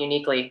called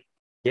uniquely.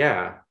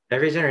 Yeah.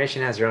 Every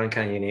generation has their own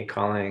kind of unique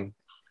calling.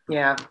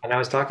 Yeah. And I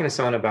was talking to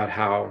someone about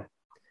how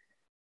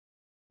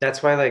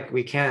that's why, like,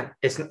 we can't,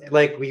 it's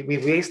like we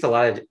waste a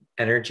lot of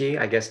energy,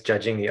 I guess,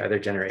 judging the other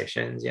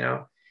generations,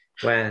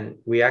 when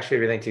we actually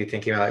really need to be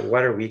thinking about, like,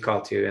 what are we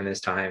called to in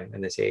this time,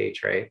 in this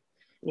age, right?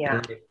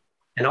 Yeah.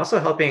 And also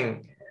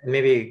helping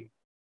maybe,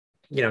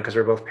 because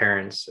we're both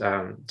parents,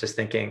 just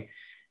thinking,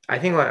 I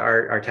think what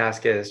our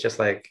task is, just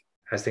like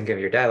I was thinking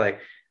of your dad, like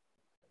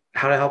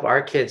how to help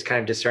our kids kind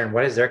of discern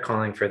what is their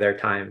calling for their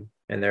time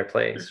and their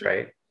place,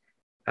 right?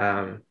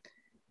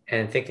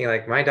 And thinking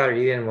like my daughter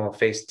Eden will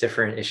face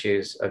different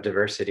issues of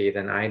diversity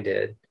than I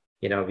did,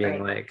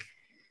 being like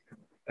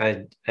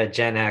a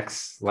Gen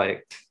X,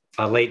 like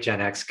a late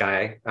Gen X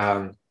guy.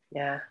 And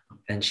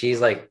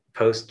she's like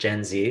post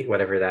Gen Z,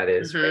 whatever that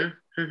is, right?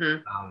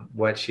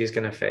 What she's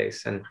going to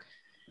face. And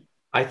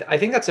I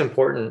think that's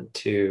important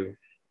to,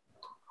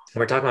 when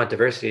we're talking about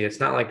diversity,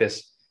 it's not like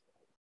this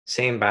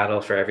same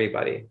battle for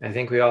everybody. I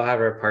think we all have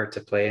our part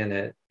to play in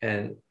it,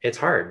 and it's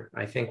hard.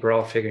 I think we're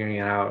all figuring it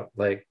out,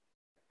 like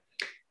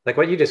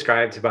what you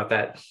described about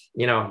that,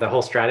 the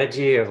whole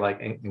strategy of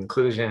like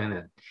inclusion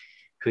and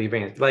who you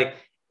bring in, like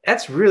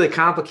that's really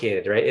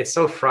complicated, right? It's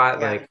so fraught.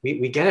 Yeah. Like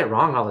we get it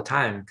wrong all the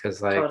time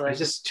because like there's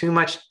just too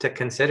much to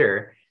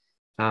consider.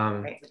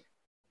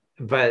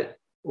 But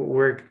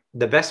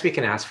the best we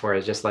can ask for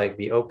is just like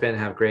be open,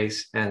 have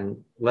grace,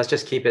 and let's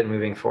just keep it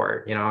moving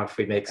forward. If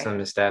we make some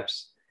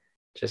missteps,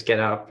 just get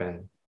up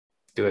and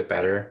do it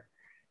better,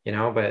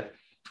 but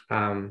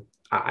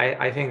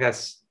I think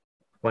that's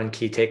one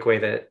key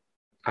takeaway that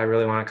I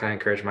really want to kind of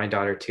encourage my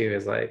daughter too,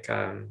 is like,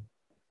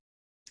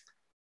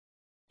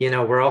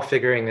 we're all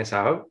figuring this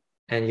out,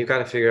 and you've got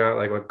to figure out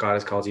like what God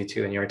has called you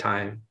to in your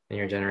time, in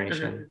your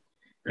generation.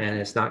 And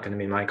it's not going to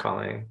be my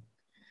calling.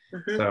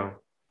 So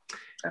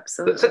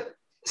absolutely. So,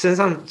 since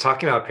I'm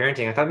talking about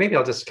parenting, I thought maybe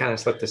I'll just kind of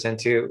slip this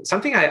into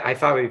something I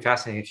thought would be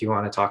fascinating if you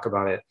want to talk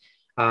about it.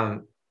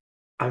 I'm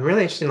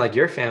really interested in like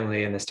your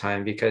family in this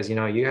time, because,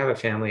 you have a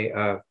family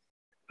of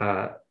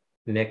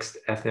mixed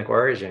ethnic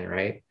origin,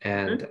 right?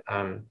 And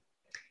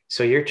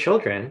so your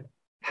children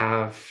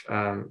have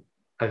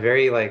a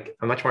very like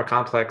a much more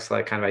complex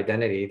like kind of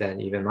identity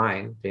than even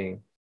mine,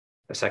 being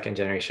a second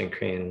generation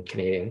Korean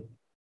Canadian. And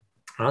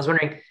I was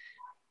wondering,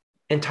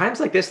 in times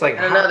like this, like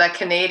I don't know, that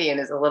Canadian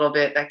is a little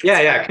bit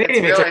Canadian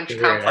it's really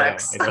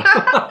complex. I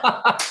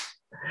know.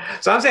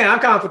 So I'm saying I'm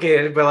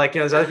complicated, but like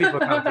there's other people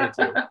complicated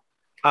too.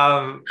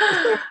 How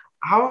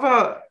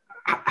about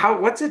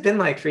what's it been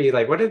like for you?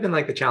 Like, what have been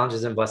like the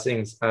challenges and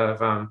blessings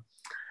of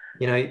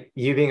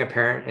you being a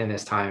parent in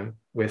this time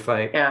with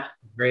like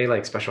very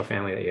like special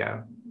family that you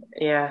have?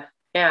 Yeah,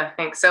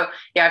 thanks. So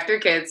I have 3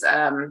 kids.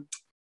 A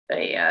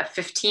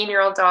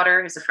 15-year-old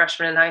daughter who's a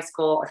freshman in high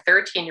school, a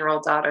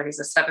 13-year-old daughter who's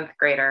a 7th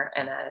grader,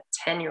 and a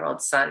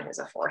 10-year-old son who's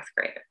a 4th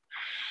grader.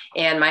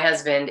 And my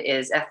husband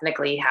is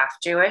ethnically half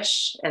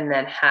Jewish and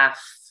then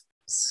half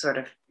sort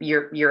of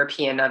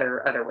European,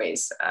 other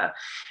ways,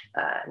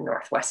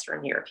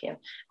 Northwestern European.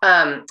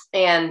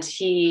 And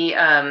he,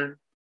 so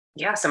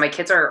my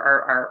kids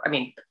are, I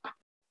mean,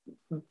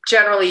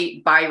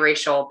 generally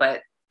biracial,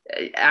 but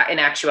in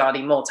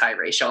actuality,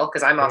 multiracial,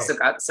 because I'm also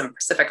got some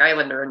Pacific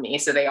Islander in me.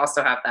 So they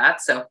also have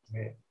that. So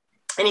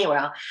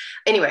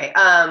anyway,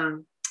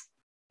 or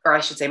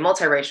I should say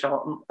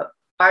multiracial,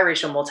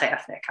 biracial,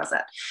 multi-ethnic. How's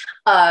that?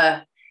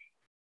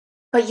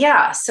 But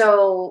yeah,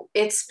 so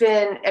it's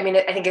been, I mean,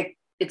 I think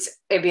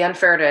it'd be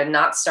unfair to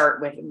not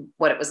start with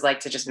what it was like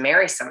to just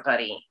marry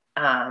somebody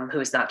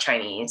who's not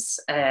Chinese.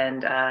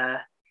 And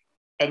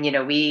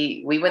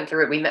we went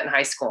through it. We met in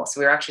high school,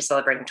 so we were actually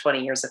celebrating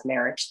 20 years of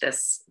marriage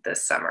this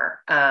summer.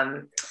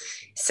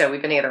 So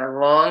we've been together a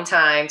long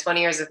time,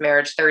 20 years of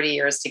marriage, 30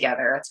 years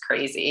together. That's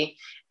crazy.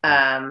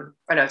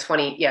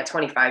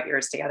 25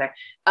 years together.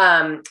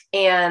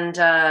 And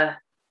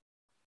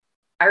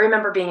I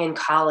remember being in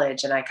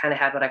college, and I kind of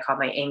had what I call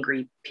my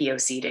angry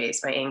POC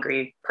days, my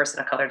angry person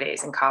of color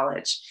days in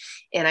college.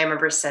 And I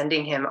remember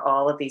sending him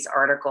all of these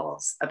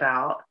articles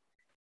about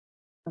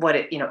what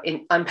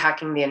in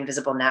Unpacking the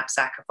Invisible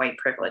Knapsack of White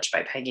Privilege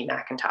by Peggy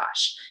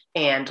McIntosh,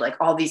 and like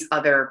all these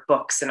other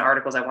books and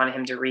articles I wanted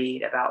him to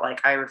read about,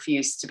 like, I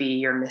refuse to be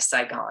your Miss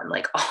Saigon,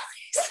 like all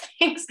these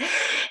things.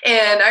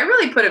 And I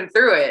really put him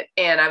through it.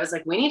 And I was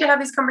like, we need to have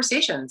these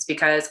conversations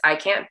because I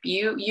can't,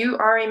 you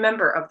are a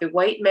member of the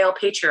white male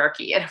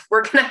patriarchy. And if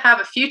we're going to have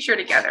a future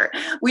together,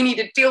 we need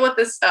to deal with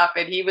this stuff.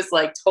 And he was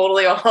like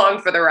totally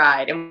along for the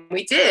ride. And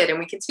we did. And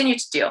we continue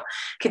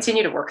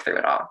to work through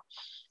it all.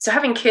 So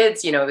having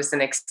kids, was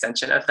an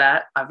extension of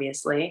that,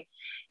 obviously.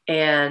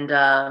 And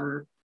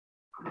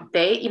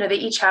they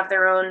each have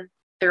their own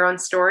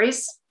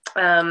stories,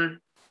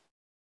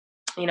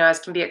 as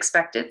can be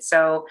expected.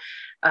 So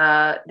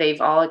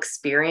they've all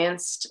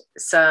experienced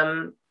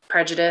some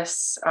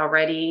prejudice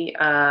already,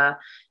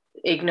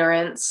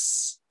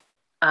 ignorance,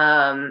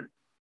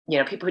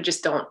 people who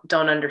just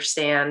don't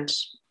understand,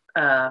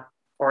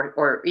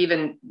 or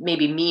even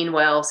maybe mean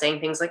well,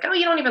 saying things like, oh,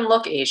 you don't even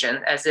look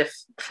Asian, as if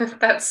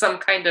that's some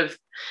kind of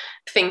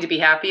thing to be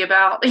happy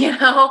about,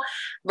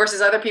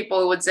 versus other people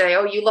who would say,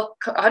 oh, you look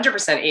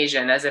 100%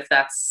 Asian, as if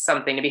that's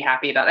something to be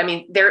happy about. I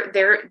mean,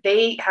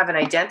 they have an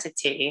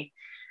identity,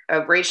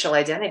 a racial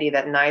identity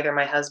that neither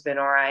my husband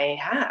or I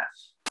have.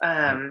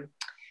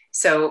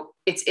 So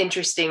it's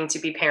interesting to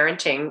be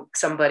parenting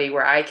somebody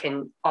where I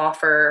can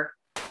offer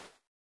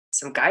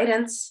some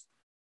guidance,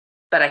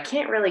 but I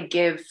can't really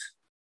give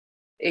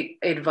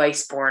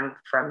advice born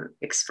from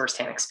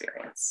firsthand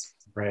experience.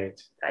 Right.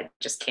 I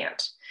just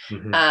can't.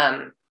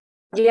 Mm-hmm.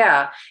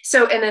 Yeah.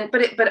 So, and then,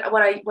 but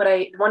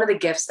one of the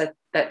gifts that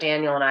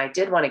Daniel and I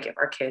did want to give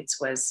our kids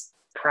was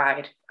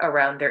pride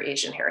around their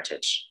Asian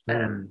heritage,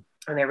 and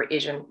their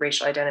Asian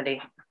racial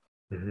identity.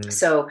 Mm-hmm.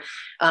 So,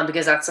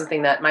 because that's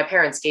something that my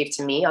parents gave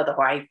to me,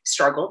 although I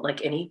struggled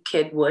like any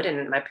kid would,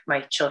 and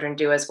my children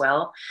do as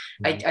well.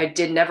 Mm-hmm. I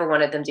did never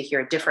wanted them to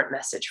hear a different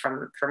message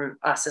from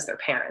us as their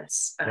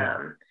parents.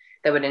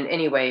 That would in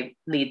any way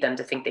lead them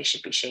to think they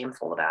should be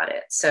shameful about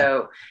it.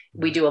 So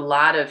we do a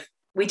lot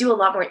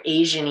more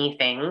Asian-y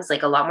things,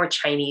 like a lot more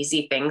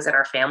Chinese-y things in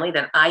our family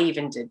than I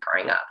even did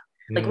growing up.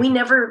 Like we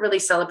never really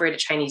celebrated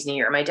Chinese New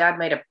Year. My dad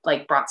might've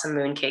like brought some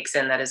moon cakes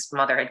in that his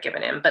mother had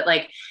given him, but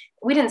like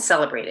we didn't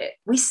celebrate it.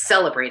 We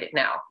celebrate it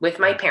now with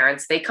my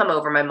parents. They come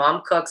over, my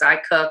mom cooks, I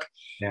cook.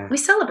 Yeah. We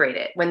celebrate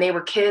it. When they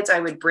were kids, I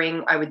would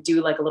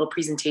do like a little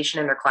presentation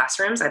in their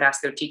classrooms. I'd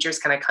ask their teachers,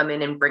 can I come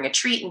in and bring a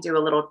treat and do a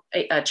little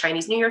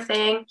Chinese New Year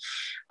thing?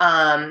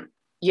 So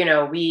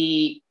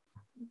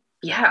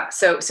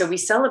we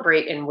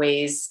celebrate in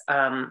ways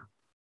that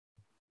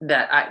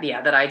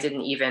I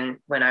didn't even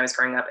when I was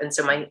growing up. And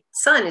so my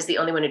son is the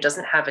only one who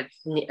doesn't have a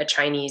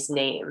Chinese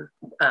name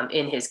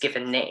in his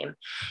given name.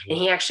 And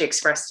he actually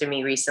expressed to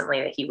me recently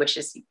that he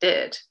wishes he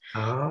did.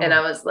 Oh. And I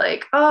was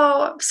like,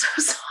 oh, I'm so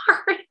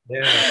sorry.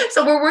 Yeah.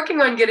 So we're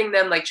working on getting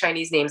them like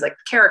Chinese names, like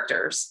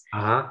characters.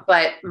 Uh-huh.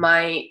 But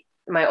my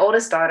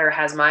oldest daughter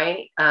has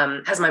my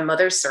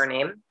mother's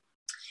surname.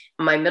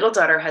 My middle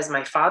daughter has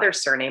my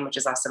father's surname, which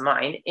is also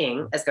mine,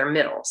 Ing, as their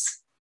middles.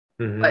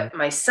 Mm-hmm. But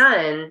my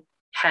son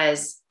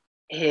has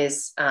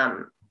his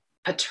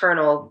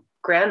paternal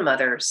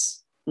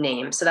grandmother's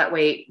name. So that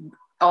way,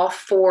 all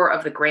four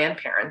of the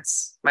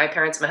grandparents, my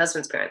parents, my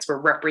husband's parents, were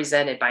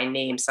represented by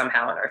name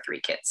somehow in our three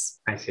kids.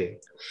 I see.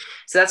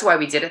 So that's why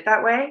we did it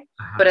that way.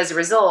 Uh-huh. But as a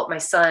result, my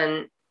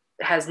son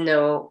has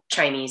no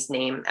Chinese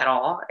name at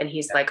all. And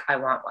he's like, I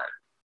want one.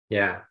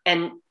 Yeah.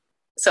 And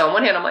so on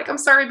one hand, I'm like, I'm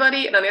sorry,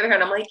 buddy. And on the other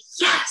hand, I'm like,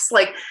 yes,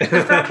 like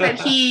the fact that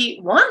he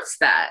wants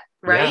that,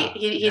 right?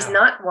 Yeah, he's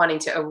not wanting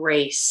to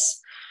erase,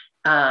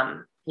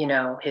 his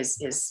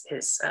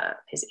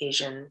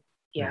Asian,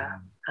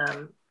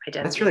 identity.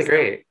 That's really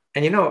great.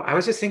 And, I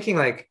was just thinking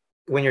like,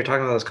 when you're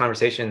talking about those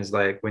conversations,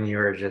 like when you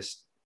were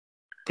just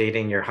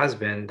dating your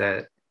husband,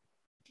 that,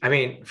 I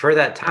mean, for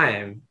that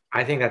time,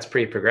 I think that's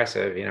pretty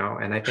progressive,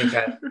 and I think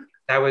that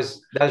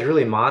was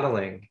really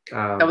modeling.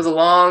 That was a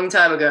long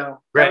time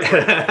ago. Right.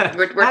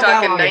 We're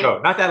talking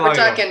not that long ago. We're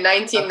talking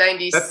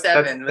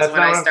 1997 was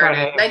when I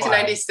started.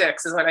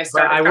 1996 is when I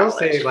started. But I will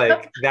say,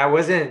 like,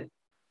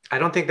 I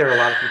don't think there are a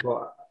lot of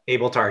people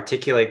able to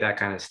articulate that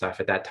kind of stuff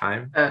at that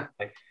time,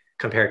 like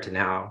compared to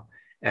now.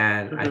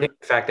 And I think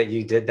the fact that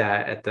you did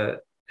that at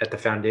the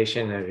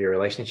foundation of your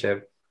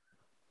relationship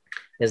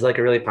is like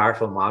a really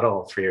powerful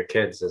model for your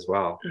kids as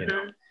well.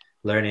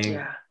 Learning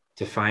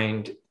to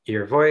find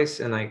your voice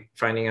and like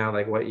finding out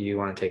like what you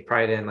want to take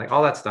pride in, like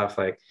all that stuff.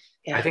 Like,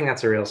 I think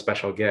that's a real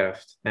special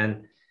gift.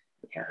 And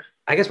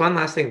I guess one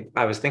last thing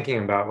I was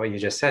thinking about what you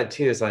just said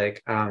too, is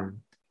like,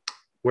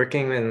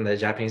 working in the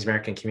Japanese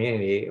American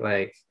community,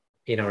 like,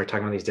 we're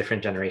talking about these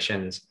different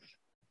generations.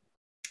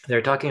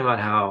 They're talking about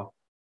how,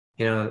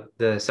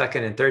 the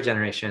second and third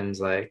generations,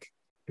 like,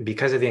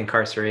 because of the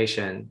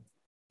incarceration,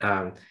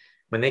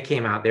 when they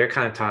came out, they're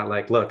kind of taught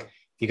like, look,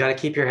 you got to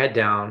keep your head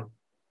down,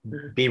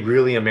 be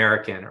really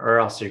American, or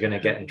else you're going to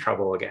get in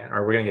trouble again,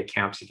 or we're going to get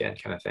camps again,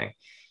 kind of thing.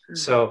 Mm-hmm.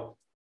 So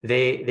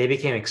they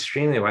became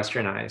extremely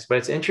Westernized. But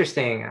it's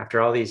interesting, after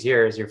all these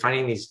years, you're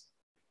finding these,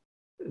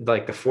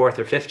 like the fourth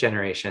or fifth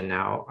generation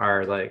now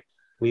are like,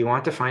 we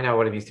want to find out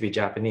what it means to be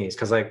Japanese.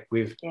 Cause like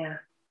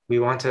we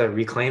want to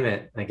reclaim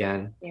it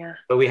again. Yeah.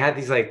 But we had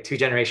these like two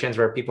generations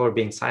where people were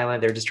being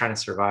silent. They're just trying to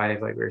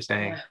survive, like we were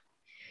saying. Yeah.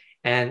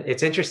 And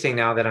it's interesting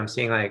now that I'm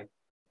seeing like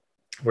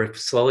we're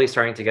slowly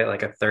starting to get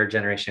like a third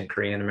generation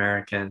Korean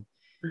American.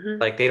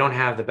 Like they don't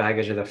have the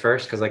baggage of the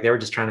first, because like they were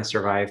just trying to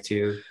survive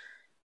too.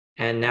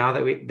 And now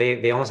that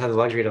they almost have the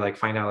luxury to like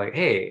find out like,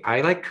 hey,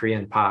 I like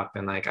Korean pop,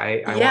 and like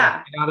I want to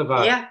find out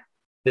about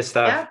this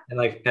stuff. And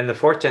like, and the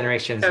fourth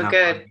generation is so now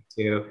good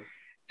too.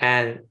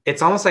 And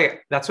it's almost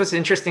like that's what's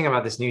interesting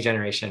about this new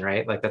generation,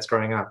 right? Like that's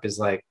growing up is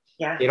like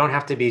they don't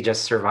have to be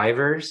just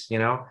survivors, you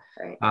know.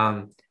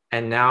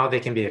 And now they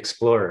can be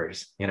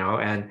explorers, you know.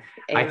 And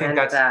I think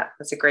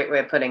that's a great way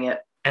of putting it.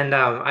 And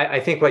I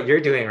think what you're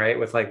doing, right,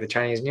 with like the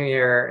Chinese New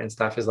Year and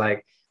stuff is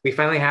like we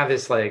finally have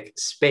this like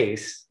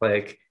space,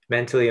 like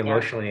mentally,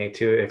 emotionally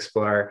to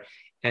explore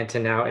and to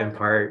now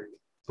impart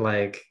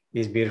like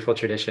these beautiful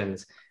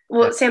traditions.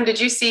 Well, Sam, did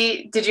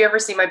you ever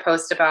see my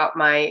post about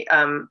my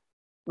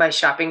my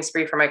shopping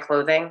spree for my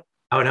clothing?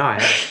 Oh no, I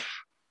haven't.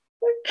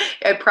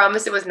 I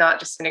promise it was not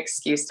just an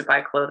excuse to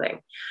buy clothing,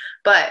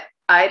 but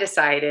I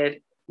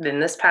decided in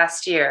this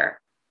past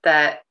year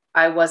that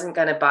I wasn't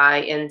going to buy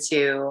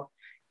into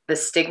the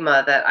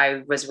stigma that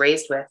I was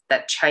raised with,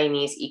 that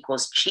Chinese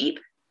equals cheap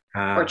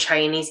or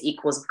Chinese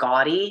equals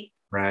gaudy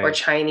or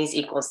Chinese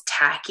equals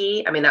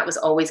tacky. I mean, that was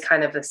always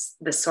kind of this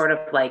sort of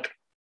like,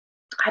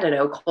 I don't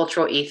know,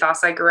 cultural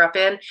ethos I grew up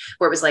in,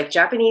 where it was like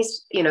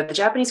Japanese, you know, the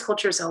Japanese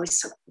culture is always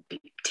so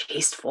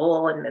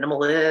tasteful and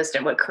minimalist,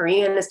 and what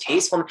Korean is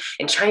tasteful,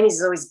 and Chinese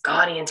is always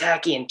gaudy and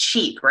tacky and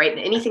cheap, right? And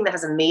anything that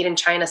has a made in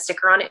China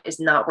sticker on it is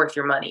not worth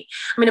your money.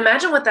 I mean,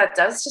 imagine what that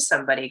does to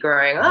somebody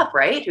growing up,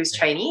 right? Who's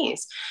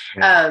Chinese.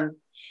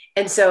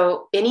 And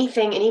so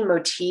anything, any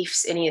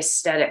motifs, any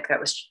aesthetic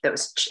that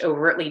was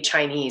overtly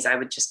Chinese, I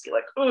would just be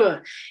like,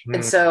 ugh.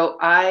 And so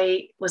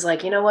I was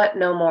like, you know what?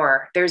 No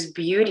more. There's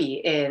beauty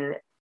in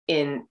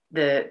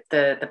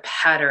the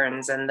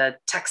patterns and the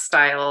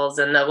textiles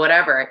and the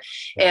whatever.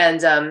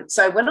 And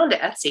so I went on to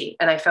Etsy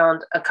and I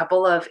found a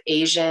couple of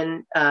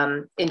Asian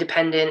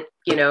independent,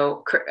 you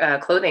know,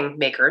 clothing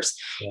makers,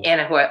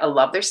 and I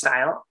love their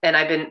style. And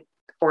I've been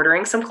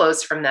ordering some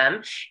clothes from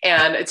them,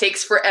 and it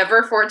takes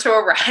forever for it to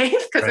arrive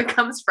because it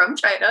comes from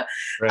China.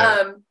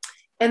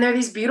 And they're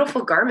these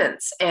beautiful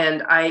garments.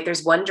 And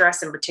there's one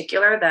dress in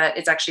particular that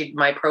it's actually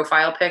my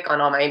profile pic on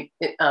all my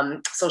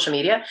social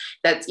media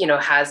that, you know,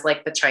 has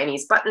like the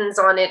Chinese buttons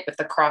on it with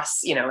the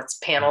cross, you know, it's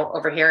panel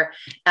over here.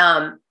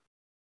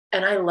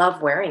 And I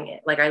love wearing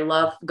it. Like I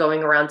love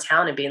going around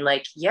town and being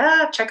like,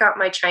 yeah, check out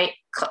my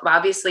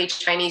obviously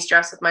Chinese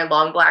dress with my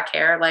long black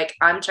hair. Like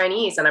I'm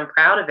Chinese and I'm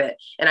proud of it.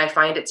 And I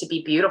find it to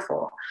be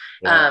beautiful.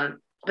 But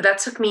that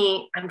took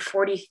me, I'm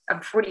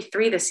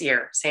 43 this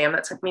year, Sam.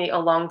 That took me a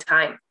long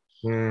time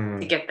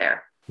to get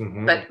there.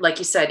 But like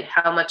you said,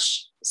 how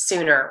much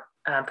sooner,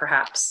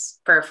 perhaps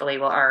prayerfully,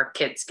 will our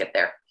kids get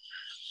there?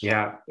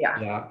 Yeah,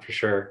 for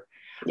sure.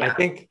 I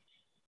think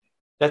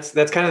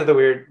that's kind of the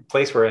weird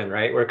place we're in,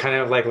 right? We're kind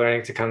of like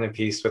learning to come to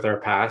peace with our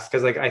past,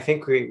 because like I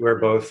think we're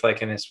both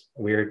like in this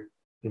weird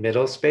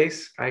middle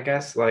space, I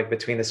guess, like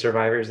between the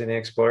survivors and the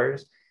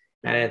explorers.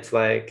 And it's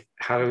like,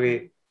 how do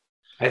we,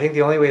 I think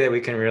the only way that we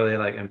can really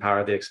like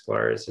empower the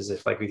explorers is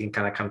if like we can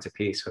kind of come to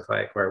peace with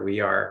like where we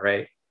are,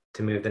 right,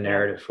 to move the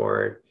narrative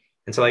forward.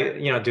 And so like,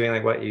 you know, doing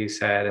like what you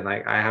said, and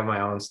like I have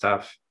my own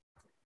stuff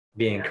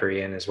being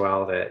Korean as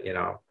well that, you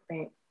know,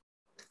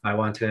 I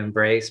want to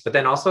embrace, but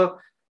then also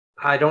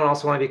I don't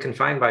also want to be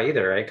confined by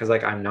either, right? Because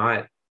like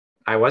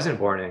I wasn't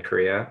born in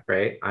Korea,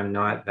 right? I'm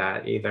not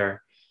that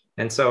either.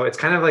 And so it's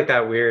kind of like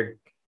that weird,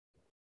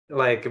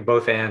 like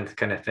both and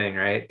kind of thing,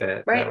 right?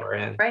 That we're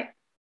in.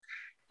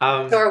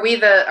 So are we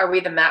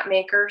the map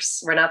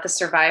makers? We're not the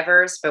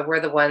survivors, but we're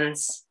the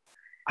ones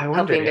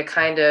helping to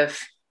kind of,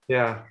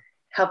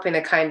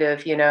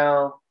 you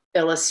know,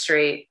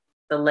 illustrate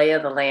the lay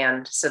of the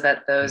land so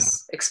that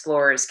those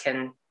explorers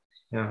can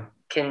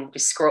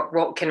just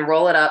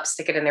roll it up,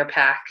 stick it in their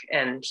pack,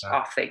 and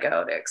off they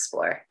go to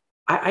explore.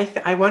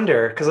 I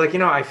wonder, because like, you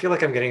know, I feel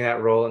like I'm getting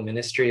that role in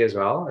ministry as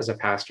well as a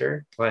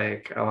pastor.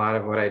 Like a lot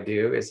of what I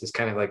do is this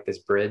kind of like this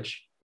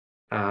bridge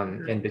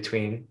in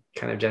between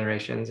kind of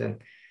generations.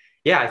 And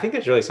yeah, I think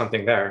there's really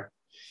something there.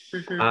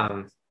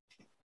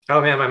 Oh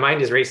man, my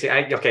mind is racing.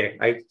 I'm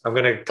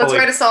gonna let's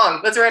write a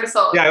song.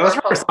 Yeah, let's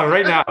write a song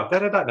right now.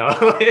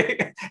 No.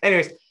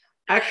 Anyways,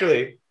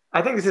 actually,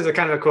 I think this is a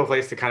kind of a cool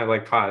place to kind of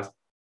like pause.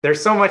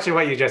 There's so much in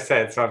what you just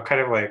said, so I'm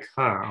kind of like,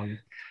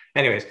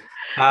 anyways,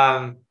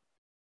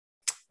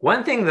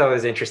 one thing though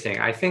is interesting.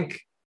 I think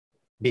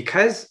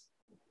because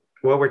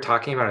what we're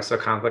talking about is so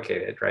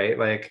complicated, right?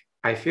 Like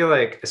I feel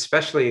like,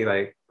 especially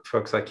like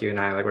folks like you and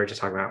I, like we're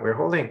just talking about, we're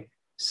holding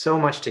so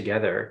much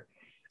together.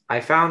 I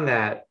found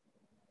that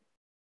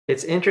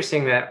it's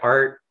interesting that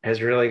art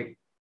has really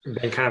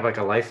been kind of like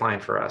a lifeline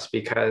for us,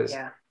 because,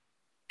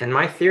 and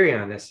my theory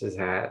on this is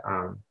that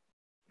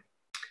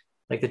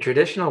like the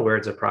traditional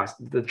ways of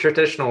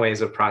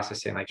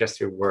processing, like just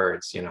through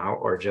words, you know,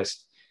 or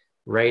just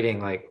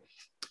writing, like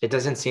it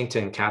doesn't seem to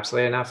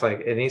encapsulate enough. Like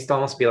it needs to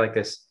almost be like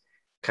this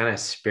kind of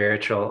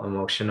spiritual,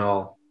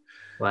 emotional,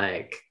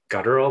 like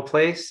guttural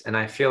place. And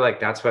I feel like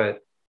that's what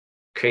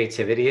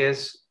creativity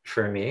is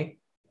for me,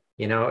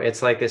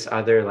 it's like this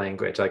other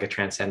language, like a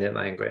transcendent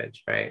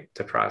language, right,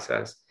 to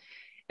process.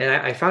 And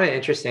I found it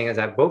interesting is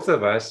that both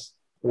of us,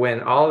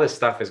 when all this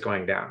stuff is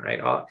going down, right,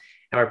 and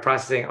we're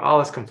processing all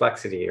this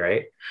complexity,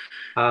 right,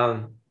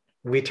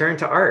 we turn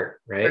to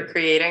art, right? We're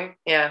creating.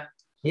 Yeah.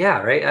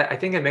 Yeah, right. I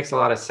think it makes a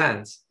lot of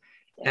sense.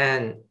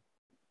 And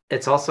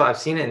it's also, I've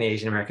seen it in the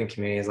Asian American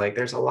communities, like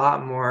there's a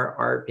lot more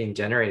art being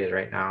generated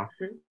right now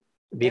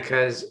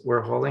because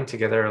we're holding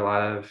together a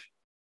lot of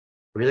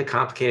really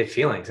complicated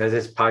feelings, as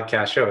this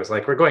podcast shows.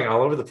 Like we're going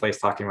all over the place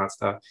talking about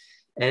stuff.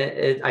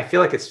 And I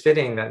feel like it's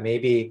fitting that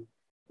maybe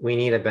we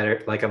need a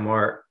better, like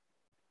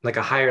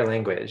a higher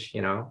language,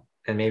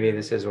 and maybe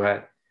this is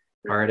what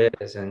art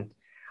is. And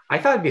I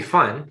thought it'd be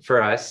fun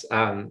for us.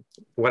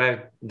 What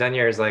I've done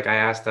here is like, I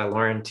asked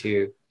Lauren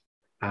to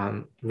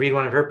read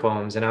one of her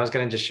poems, and I was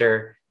going to just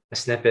share a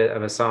snippet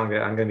of a song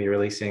that I'm going to be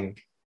releasing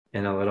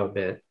in a little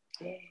bit.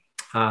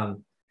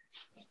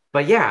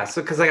 But yeah,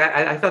 so because like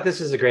I thought this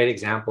was a great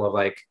example of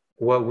like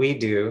what we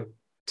do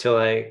to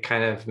like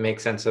kind of make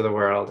sense of the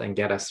world and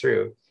get us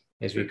through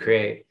as we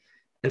create.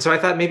 And so I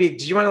thought maybe,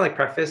 did you want to like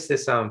preface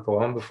this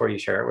poem before you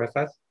share it with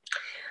us?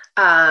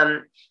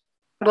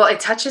 Well, it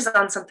touches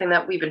on something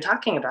that we've been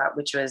talking about,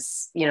 which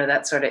was,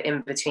 that sort of in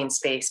between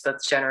space,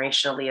 both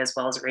generationally as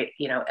well as,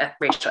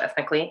 racial,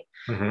 ethnically.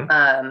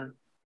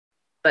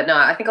 But no,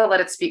 I think I'll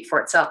let it speak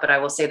for itself, but I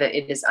will say that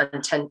it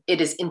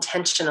is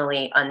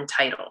intentionally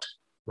untitled.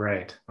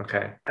 Right.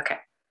 Okay.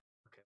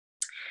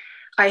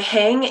 I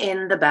hang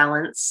in the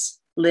balance,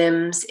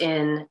 limbs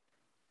in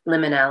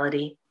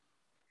liminality.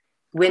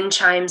 Wind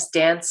chimes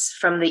dance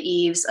from the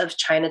eaves of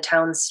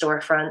Chinatown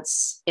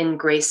storefronts in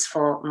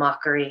graceful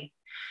mockery.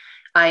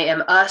 I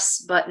am us,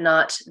 but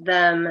not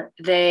them,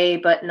 they,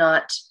 but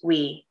not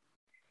we.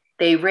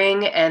 They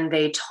ring and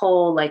they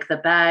toll like the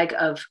bag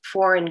of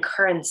foreign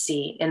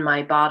currency in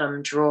my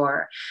bottom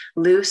drawer,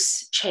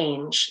 loose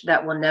change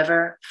that will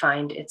never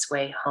find its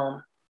way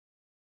home.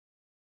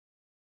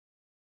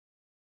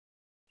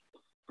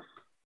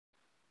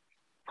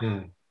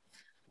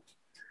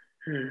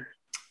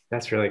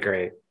 That's really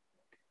great.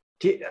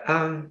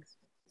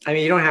 I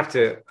mean, you don't have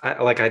to,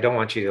 I don't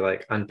want you to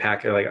like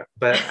unpack it, like,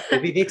 but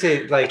if you need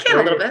to, like,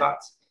 what are your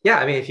thoughts? Yeah.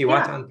 I mean, if you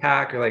want to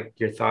unpack or like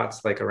your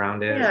thoughts, like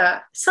around it.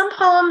 Yeah. Some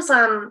poems,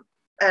 and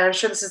I'm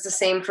sure this is the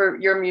same for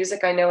your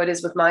music. I know it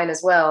is with mine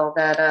as well,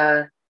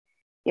 that,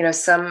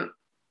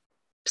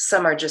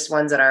 some are just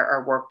ones that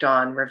are worked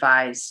on,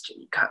 revised,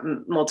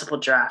 multiple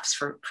drafts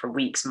for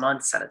weeks,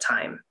 months at a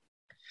time.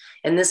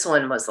 And this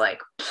one was like,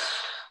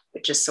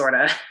 it just sort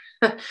of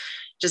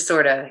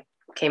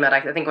came out.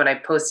 I think when I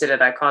posted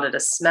it, I called it a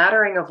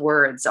smattering of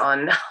words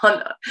on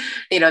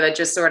that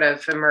just sort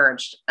of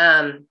emerged.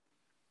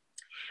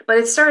 But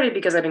it started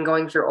because I've been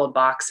going through old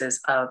boxes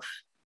of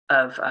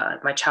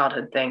my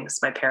childhood things.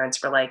 My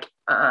parents were like,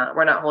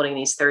 we're not holding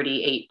these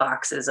 38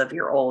 boxes of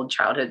your old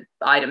childhood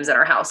items in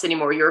our house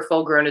anymore. You're a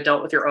full grown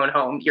adult with your own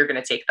home. You're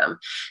going to take them.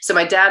 So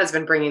my dad has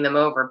been bringing them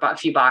over a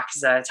few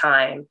boxes at a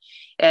time.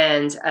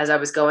 And as I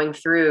was going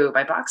through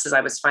my boxes,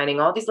 I was finding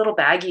all these little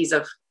baggies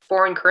of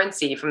foreign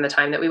currency from the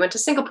time that we went to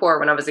Singapore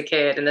when I was a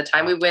kid, and the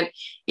time we went,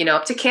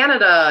 up to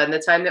Canada, and the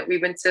time that we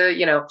went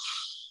to,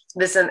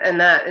 this and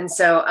that. And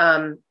so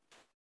I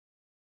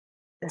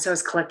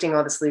was collecting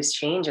all this loose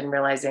change and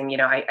realizing,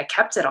 I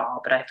kept it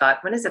all, but I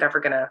thought, when am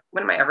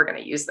I ever going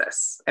to use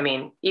this? I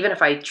mean, even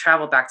if I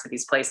travel back to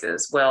these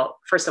places, well,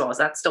 first of all, is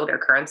that still their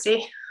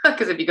currency?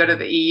 Because if you go to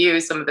the EU,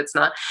 some of it's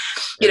not,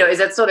 is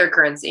that still their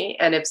currency?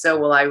 And if so,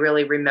 will I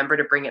really remember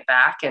to bring it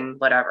back and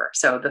whatever?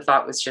 So the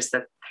thought was just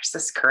that there's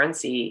this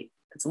currency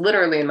that's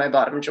literally in my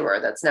bottom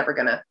drawer that's never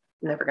going to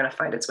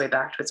find its way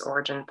back to its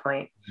origin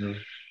point.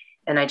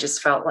 And I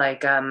just felt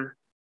like,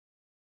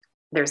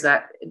 there's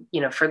that,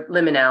 for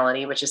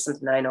liminality, which is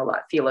something that I know a lot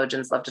of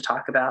theologians love to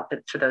talk about,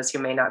 but for those who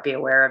may not be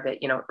aware of it,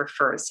 it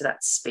refers to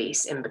that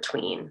space in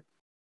between.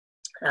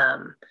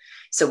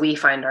 So we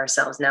find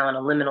ourselves now in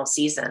a liminal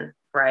season,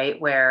 right?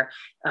 Where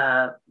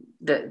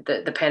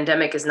the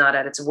pandemic is not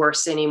at its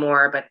worst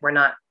anymore, but we're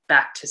not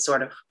back to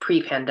sort of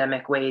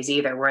pre-pandemic ways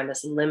either. We're in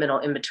this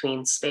liminal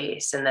in-between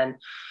space. And then,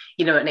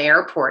 an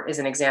airport is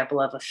an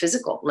example of a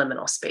physical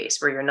liminal space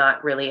where you're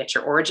not really at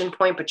your origin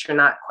point, but you're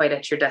not quite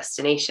at your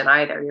destination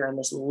either. You're in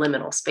this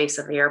liminal space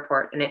of the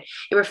airport. And it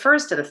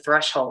refers to the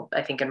threshold,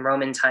 I think, in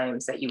Roman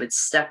times that you would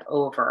step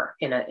over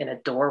in a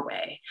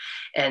doorway.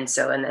 And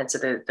so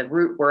the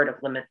root word of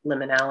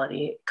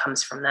liminality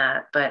comes from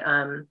that. But,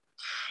 and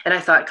I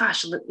thought,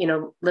 gosh,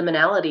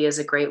 liminality is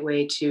a great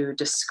way to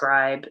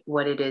describe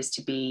what it is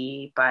to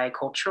be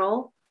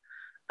bicultural,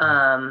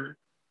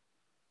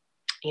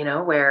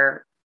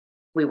 where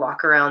we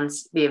walk around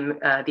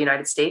the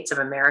United States of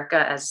America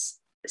as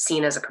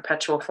seen as a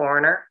perpetual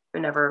foreigner who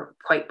never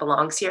quite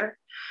belongs here.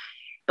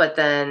 But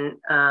then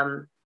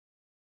I'm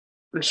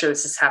sure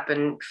this has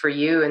happened for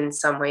you in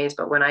some ways,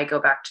 but when I go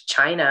back to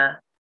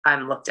China,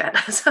 I'm looked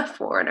at as a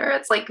foreigner.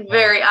 It's like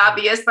very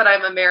obvious that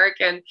I'm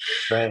American.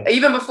 Right.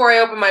 Even before I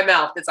open my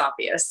mouth, it's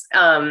obvious.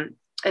 And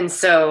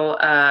so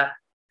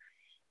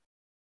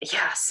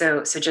yeah,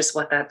 so just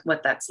what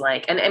that's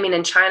like. And I mean,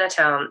 in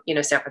Chinatown,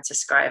 San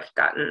Francisco, I've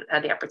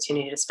had the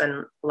opportunity to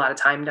spend a lot of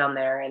time down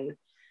there, and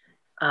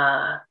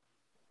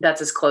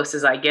that's as close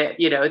as I get,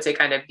 to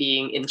kind of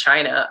being in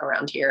China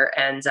around here.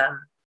 And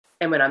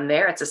when I'm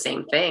there, it's the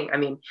same thing. I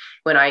mean,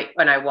 when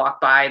I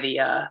walk by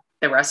the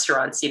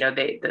restaurants, the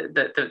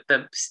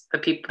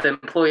people, the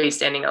employees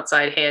standing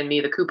outside hand me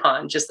the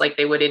coupon, just like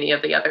they would any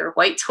of the other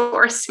white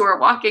tourists who are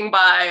walking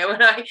by.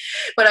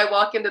 When I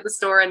walk into the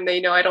store and they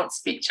know I don't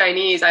speak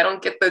Chinese, I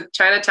don't get the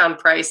Chinatown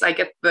price. I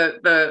get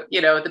the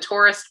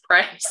tourist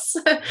price,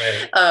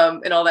 right.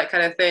 And all that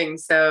kind of thing.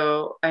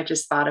 So I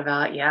just thought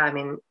about,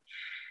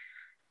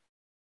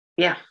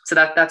 so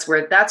that's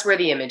where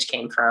the image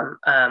came from.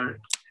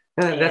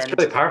 That's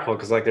really powerful,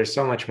 because like there's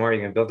so much more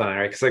you can build on it,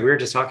 right? Because like we were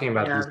just talking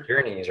about these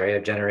journeys, right,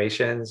 of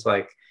generations.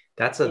 Like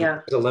there's a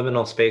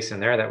liminal space in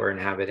there that we're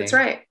inhabiting. That's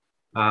right.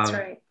 That's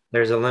right.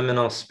 There's a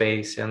liminal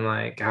space in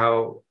like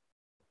how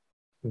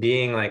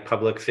being like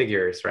public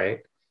figures,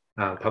 right?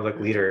 Public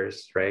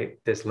leaders, right?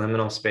 This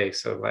liminal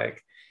space of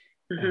like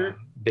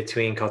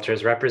between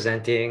cultures,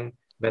 representing,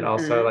 but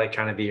also like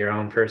trying to be your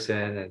own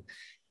person. And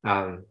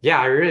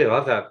I really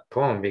love that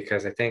poem,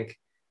 because I think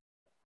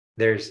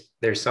there's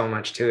so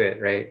much to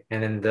it, right?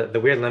 And then the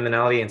weird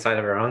liminality inside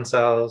of our own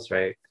selves,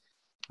 right?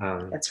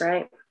 That's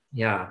right.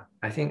 Yeah,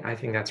 I think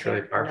that's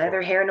really powerful.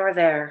 Neither here nor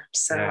there.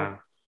 So yeah.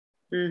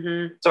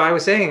 So I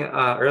was saying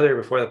earlier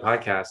before the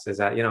podcast is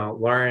that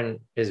Lauren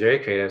is very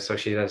creative, so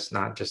she does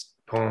not just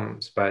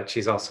poems, but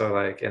she's also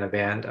like in a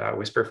band,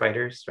 Whisper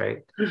Fighters, right?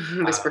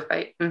 Whisper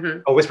Fight.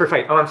 Oh, Whisper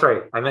Fight. Oh, I'm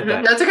sorry, I meant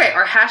that. That's okay.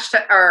 Our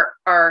hashtag,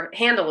 our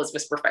handle is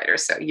Whisper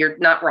Fighters, so you're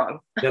not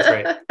wrong. That's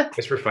right,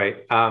 Whisper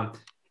Fight.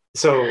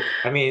 So,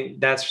 I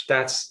mean, that's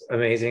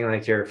amazing.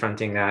 Like you're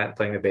fronting that,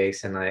 playing the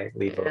bass and like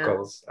lead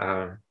vocals,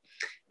 and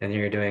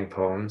you're doing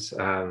poems.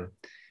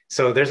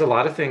 So there's a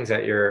lot of things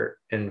that you're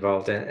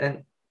involved in.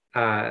 And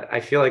I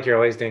feel like you're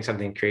always doing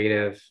something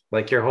creative.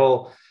 Like your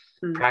whole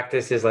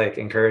practice is like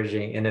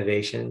encouraging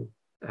innovation,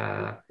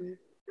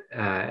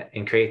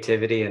 in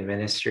creativity and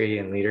ministry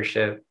and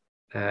leadership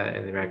in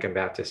the American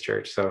Baptist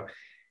Church. So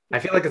I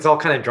feel like it's all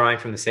kind of drawing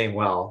from the same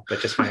well, but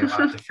just finding a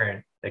lot of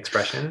different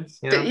expressions.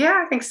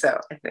 Yeah, I think so.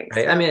 Right?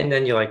 So. I mean, and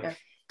then you like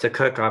to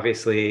cook,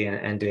 obviously,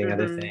 and doing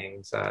other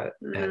things.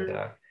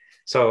 And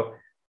so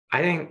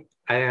I think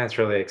that's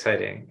really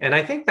exciting. And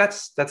I think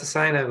that's a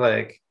sign of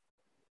like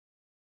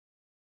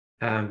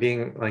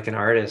being like an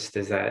artist,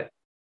 is that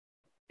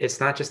it's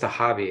not just a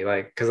hobby,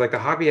 like, because like the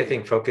hobby I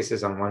think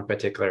focuses on one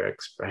particular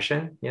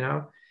expression,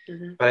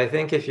 but I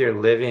think if you're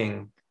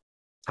living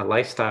a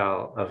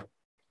lifestyle of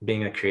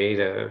being a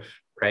creative,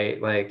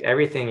 right, like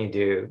everything you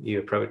do, you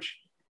approach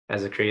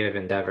as a creative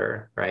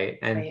endeavor, right?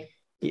 And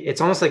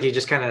it's almost like you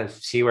just kind of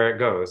see where it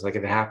goes. Like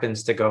if it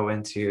happens to go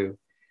into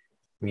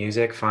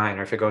music, fine,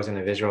 or if it goes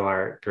into visual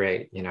art,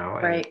 great, And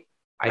I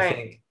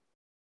think,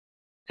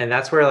 and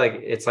that's where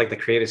like it's like the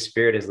creative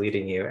spirit is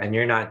leading you, and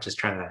you're not just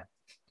trying to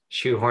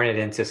shoehorn it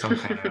into some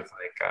kind of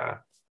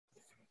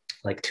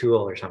like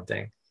tool or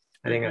something.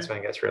 I think that's when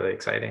it gets really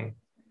exciting.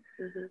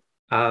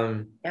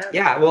 Well,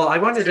 I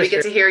wanted to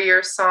get to hear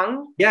your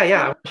song. I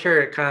want to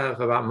share it kind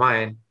of about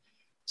mine.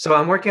 So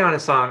I'm working on a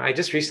song. I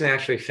just recently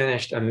actually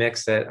finished a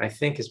mix that I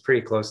think is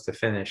pretty close to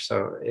finish,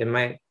 so it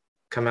might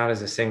come out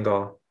as a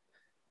single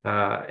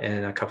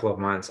in a couple of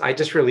months. I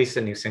just released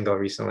a new single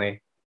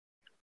recently.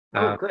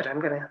 Good.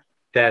 I'm gonna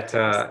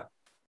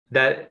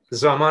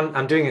so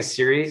I'm doing a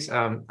series.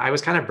 I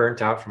was kind of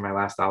burnt out from my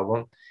last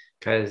album,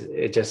 because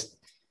it just,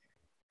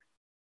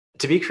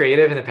 to be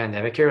creative in the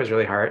pandemic year was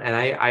really hard. And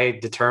I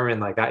determined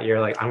like that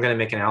year, like I'm going to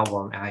make an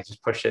album, and I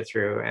just pushed it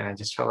through, and I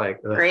just felt like,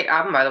 ugh. Great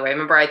album, by the way. I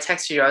remember I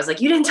texted you. I was like,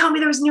 you didn't tell me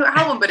there was a new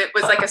album, but it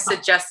was like a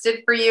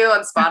suggested for you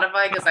on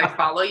Spotify, because I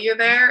follow you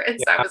there. And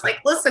so I was like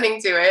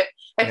listening to it.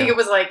 I think it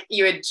was like,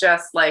 you had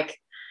just like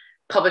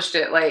published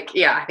it. Like,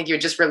 I think you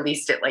had just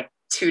released it like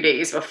 2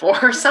 days before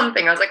or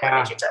something. I was like,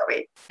 why did you tell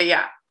me? But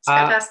it's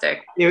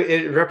fantastic.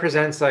 It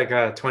represents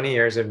like 20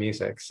 years of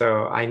music.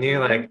 So I knew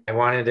like I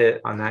wanted it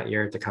on that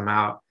year to come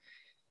out.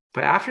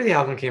 But after the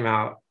album came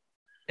out,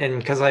 and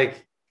because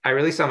like I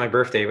released on my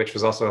birthday, which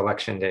was also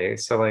election day,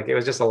 so like it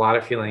was just a lot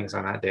of feelings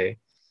on that day.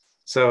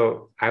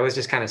 So I was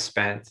just kind of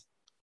spent.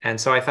 And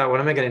so I thought, what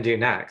am I going to do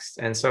next?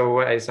 And so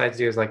what I decided to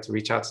do is like to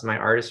reach out to my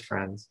artist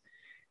friends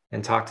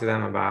and talk to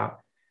them about,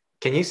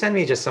 can you send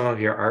me just some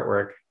of your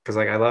artwork? Because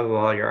like I love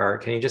all your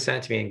art. Can you just send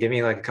it to me and give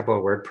me like a couple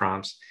of word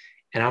prompts?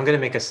 And I'm going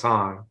to make a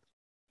song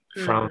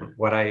from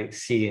what I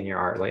see in your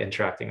art, like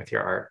interacting with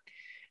your art.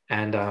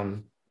 And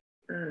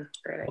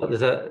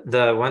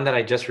the one that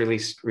I just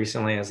released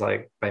recently is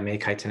like by May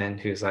Kaitanen,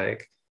 who's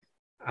like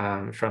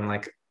from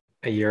like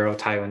a Euro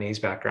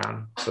Taiwanese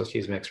background. So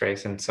she's mixed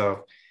race. And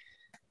so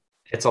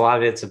it's a lot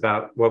of it's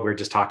about what we're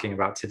just talking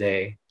about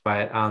today.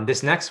 But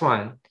this next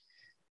one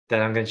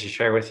that I'm going to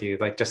share with you,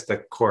 like just the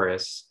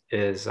chorus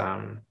is,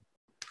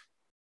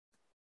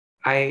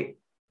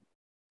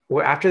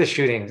 after the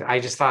shootings, I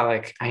just thought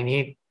like, I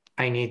need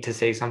to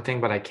say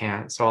something, but I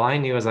can't. So all I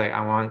knew was like,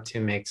 I want to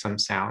make some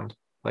sound.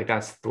 Like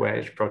that's the way I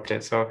approached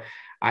it. So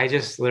I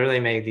just literally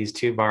made these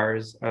 2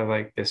 bars of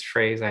like this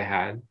phrase I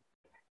had.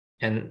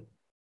 And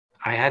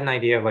I had an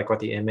idea of like what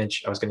the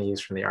image I was going to use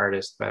from the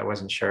artist, but I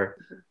wasn't sure.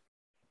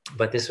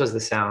 But this was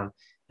the sound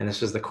and this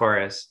was the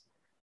chorus.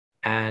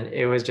 And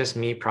it was just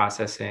me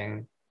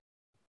processing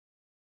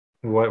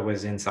what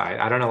was inside.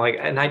 I don't know, like,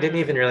 and I didn't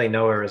even really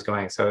know where it was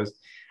going. So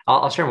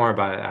I'll share more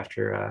about it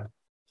after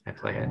I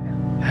play it.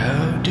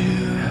 How do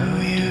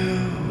you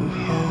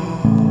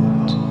hold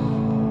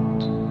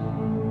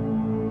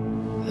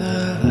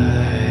the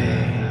light?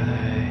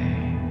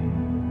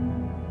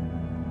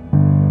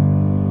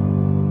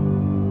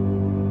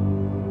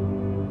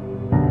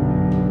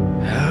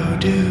 How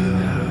do you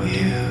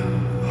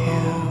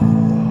hold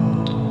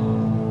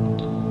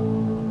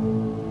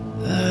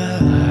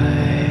the light?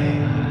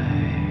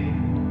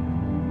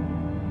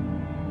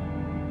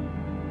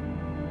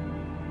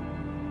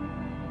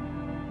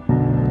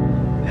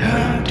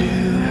 How do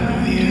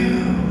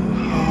you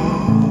hold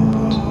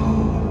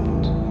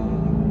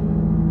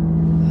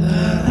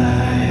the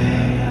light?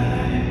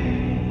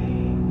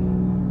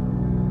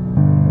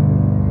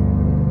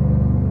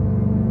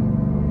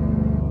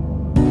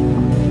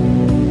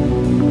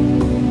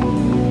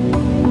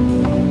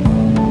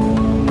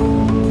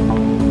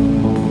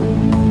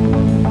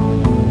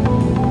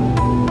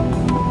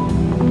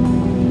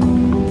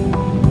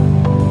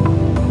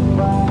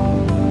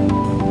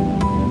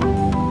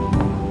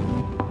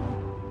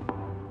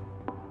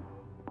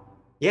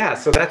 Yeah,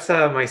 so that's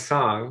my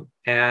song.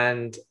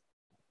 And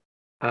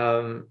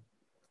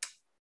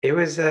it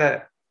was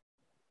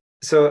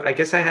so I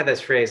guess I had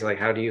this phrase like,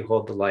 how do you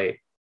hold the light?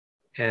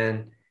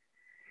 And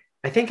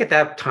I think at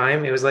that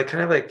time it was like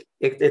kind of like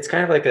it's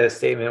kind of like a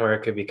statement where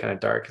it could be kind of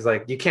dark because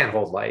like you can't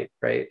hold light,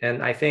 right?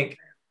 And I think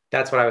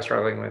that's what I was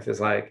struggling with is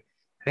like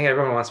I think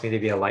everyone wants me to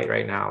be a light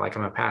right now. Like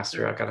I'm a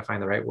pastor, I've got to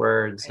find the right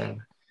words,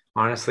 and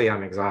honestly,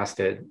 I'm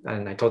exhausted.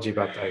 And I told you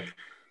about like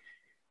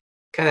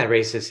kind of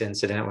racist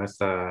incident with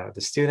the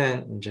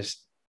student, and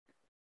just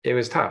it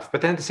was tough.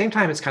 But then at the same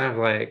time, it's kind of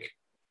like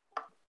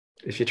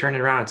if you turn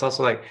it around, it's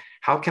also like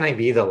how can I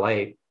be the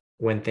light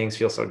when things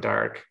feel so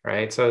dark,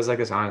 right? So it was like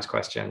this honest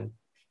question.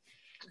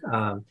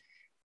 And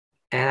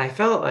I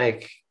felt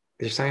like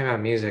there's something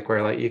about music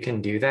where like you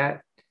can do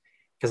that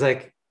because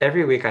like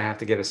every week I have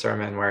to give a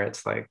sermon where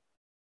it's like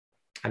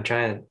I'm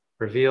trying to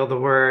reveal the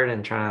word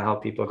and trying to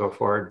help people go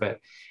forward. But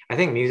I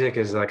think music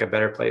is like a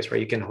better place where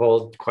you can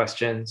hold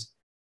questions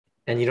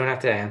and you don't have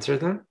to answer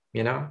them,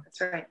 you know?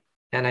 That's right.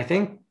 And I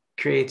think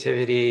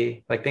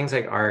creativity, like things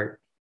like art,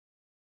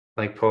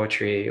 like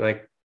poetry,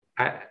 like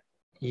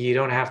you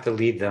don't have to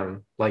lead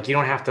them. Like you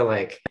don't have to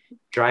like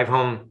drive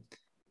home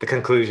the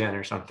conclusion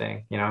or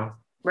something, you know?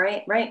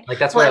 Right. Like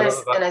that's what I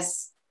love about.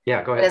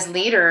 Yeah, go ahead. As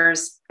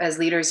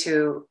leaders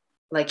who,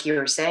 like you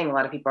were saying, a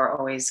lot of people are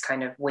always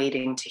kind of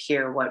waiting to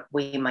hear what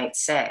we might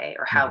say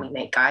or how we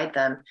might guide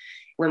them.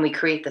 When we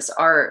create this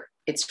art,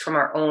 it's from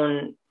our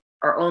own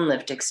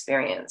lived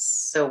experience.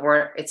 So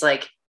it's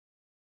like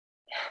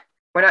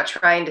we're not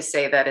trying to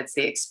say that it's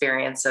the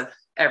experience of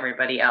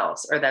everybody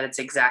else or that it's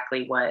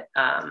exactly what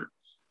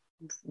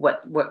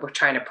we're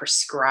trying to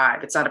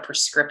prescribe. It's not a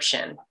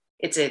prescription.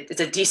 It's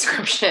a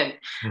description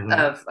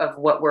of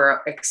what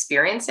we're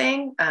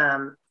experiencing.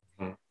 And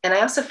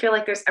I also feel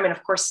like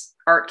of course,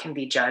 art can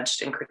be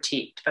judged and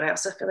critiqued, but I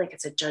also feel like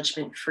it's a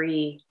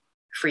judgment-free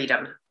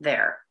freedom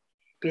there,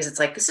 because it's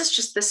like, this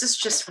is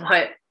just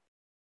what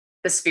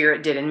the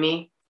Spirit did in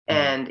me,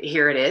 and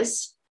here it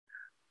is.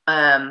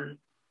 And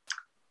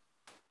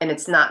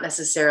it's not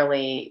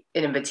necessarily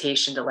an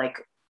invitation to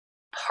like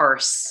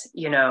parse,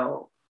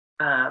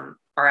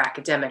 our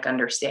academic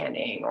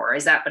understanding, or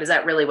is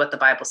that really what the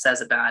Bible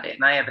says about it?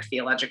 And I have a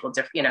theological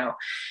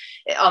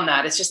on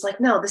that. It's just like,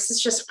 no, this is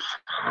just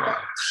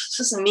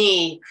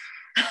me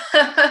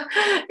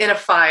in a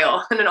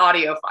file, in an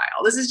audio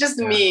file. This is just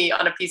me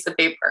on a piece of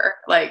paper.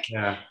 Like,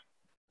 yeah.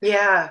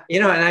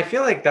 And I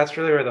feel like that's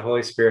really where the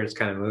Holy Spirit is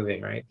kind of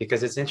moving, right?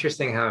 Because it's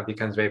interesting how it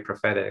becomes very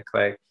prophetic.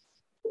 Like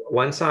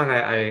one song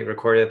I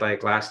recorded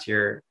like last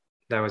year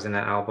that was in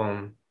that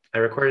album, I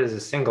recorded as a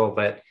single,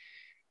 but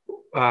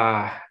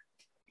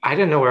I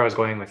didn't know where I was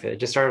going with it. It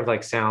just started with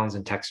like sounds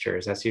and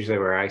textures. That's usually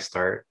where I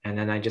start. And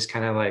then I just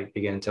kind of like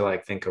begin to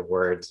like think of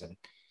words, and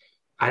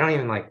I don't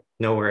even like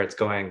know where it's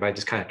going, but I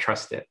just kind of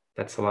trust it.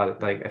 That's a lot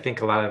of like, I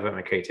think a lot of what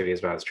my creativity is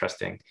about is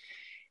trusting.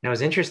 And what's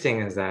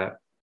interesting is that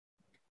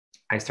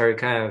I started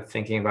kind of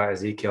thinking about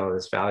Ezekiel,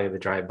 this valley of the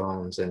dry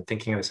bones, and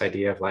thinking of this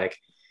idea of like,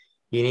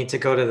 you need to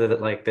go to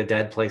the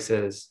dead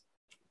places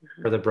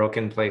or the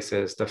broken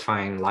places to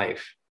find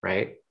life,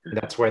 right?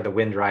 That's where the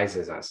wind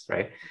rises us,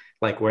 right?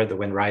 Like where the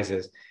wind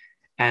rises.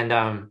 And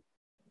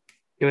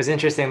it was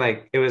interesting,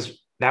 like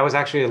that was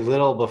actually a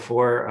little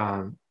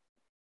before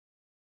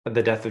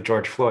the death of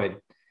George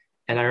Floyd.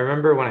 And I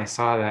remember when I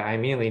saw that, I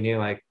immediately knew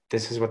like,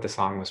 this is what the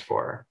song was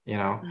for,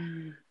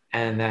 and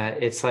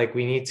that it's like,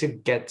 we need to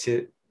get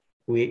to,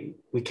 we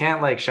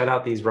can't like shut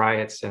out these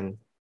riots and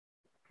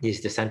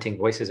these dissenting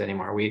voices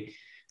anymore. We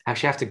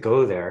actually have to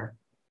go there,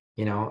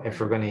 if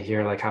we're going to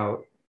hear like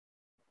how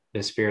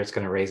the Spirit's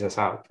going to raise us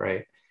up,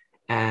 right?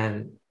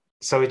 And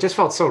so it just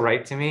felt so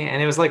right to me.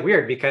 And it was like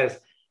weird because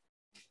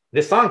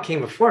this song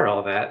came before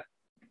all that,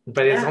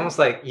 but it's almost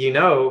like,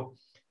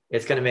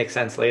 it's going to make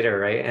sense later.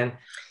 Right. And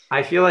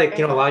I feel like,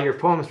 a lot of your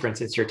poems, for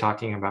instance, you're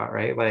talking about,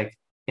 right? Like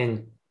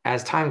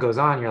as time goes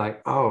on, you're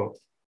like, oh,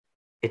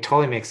 it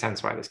totally makes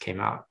sense why this came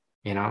out,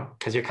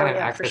 because you're kind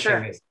of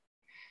accessing this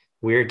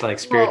weird, like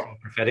spiritual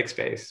prophetic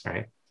space,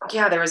 right?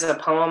 Yeah, there was a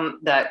poem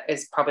that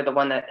is probably the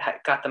one that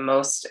got the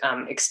most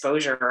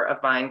exposure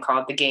of mine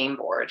called The Game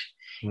Board.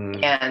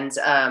 And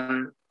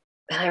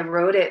I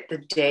wrote it the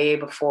day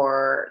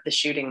before the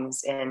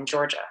shootings in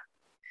Georgia.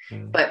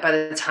 But by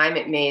the time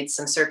it made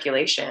some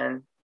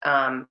circulation,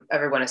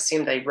 everyone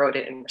assumed I wrote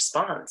it in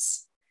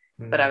response.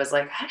 But I was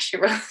like, I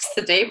actually wrote this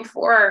the day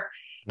before.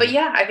 But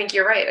yeah, I think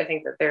you're right. I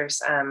think that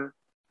there's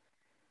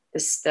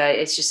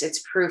it's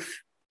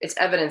proof, it's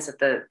evidence that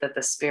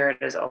the Spirit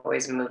is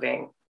always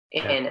moving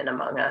in and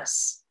among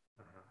us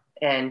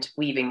and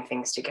weaving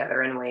things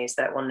together in ways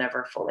that we'll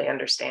never fully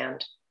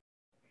understand.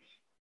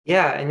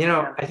 Yeah. And,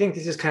 I think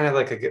this is kind of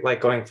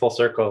like going full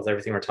circle with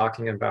everything we're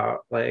talking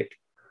about. Like,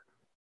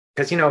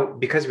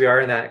 because we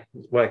are in that,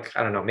 like,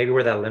 I don't know, maybe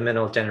we're that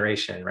liminal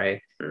generation,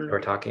 right?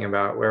 We're talking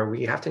about where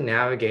we have to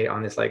navigate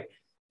on this like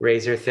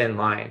razor thin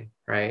line,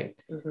 right?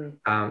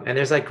 And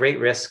there's like great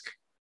risk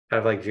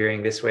of like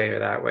veering this way or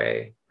that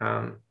way.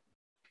 And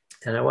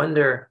I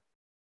wonder,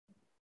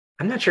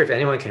 I'm not sure if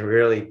anyone can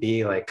really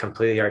be like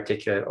completely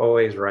articulate,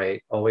 always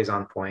right, always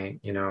on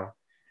point,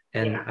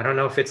 and I don't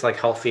know if it's like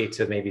healthy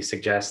to maybe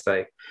suggest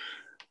like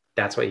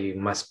that's what you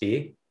must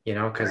be,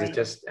 because it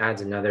just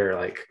adds another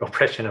like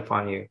oppression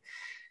upon you.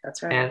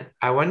 That's right. And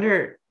I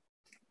wonder,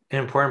 an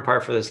important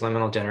part for this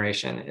liminal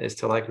generation is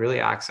to like really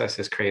access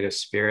this creative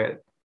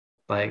spirit,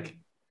 like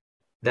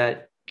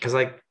that, because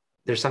like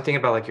there's something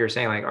about, like you were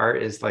saying, like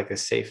art is like the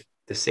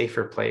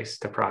safer place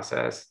to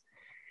process.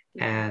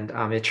 And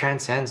it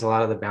transcends a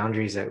lot of the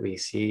boundaries that we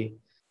see.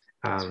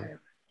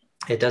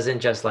 It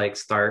doesn't just like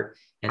start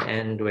and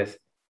end with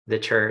the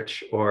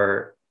church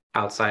or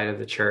outside of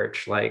the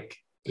church. Like,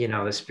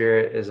 the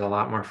Spirit is a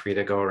lot more free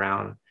to go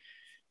around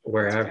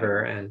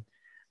wherever. And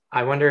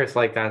I wonder if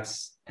like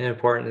that's an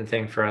important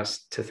thing for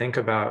us to think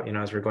about,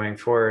 as we're going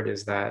forward,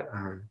 is that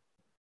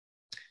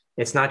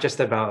it's not just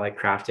about like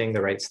crafting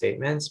the right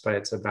statements, but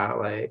it's about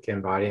like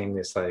embodying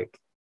this like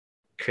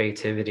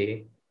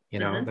creativity,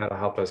 that'll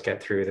help us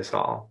get through this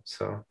all.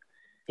 So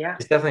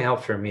it's definitely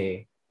helped for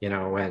me,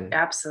 when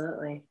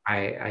absolutely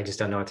I just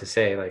don't know what to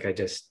say. Like I've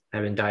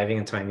been diving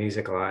into my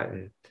music a lot,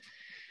 and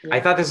I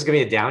thought this was gonna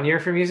be a down year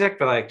for music,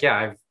 but like,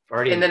 I've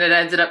already, and then it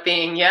ended up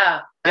being,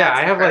 I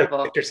have incredible.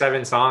 Like 6 or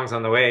 7 songs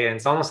on the way, and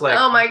it's almost like,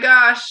 oh my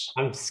gosh,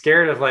 I'm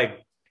scared of like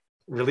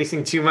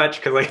releasing too much,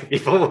 because like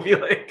people will be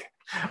like,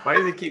 why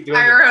does he keep doing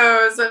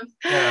this?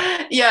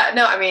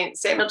 No, I mean,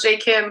 Samuel J.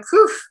 Kim,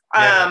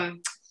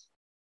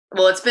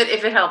 well, if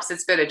it helps,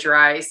 it's been a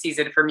dry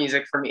season for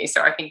music for me.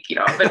 So I think,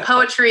 but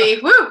poetry,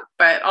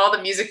 but all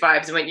the music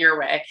vibes went your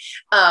way,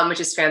 which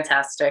is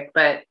fantastic.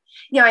 But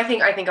I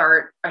think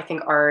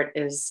art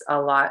is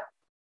a lot.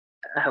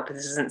 I hope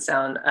this doesn't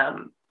sound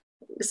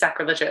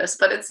sacrilegious,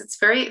 but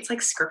it's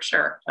like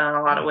scripture in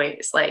a lot of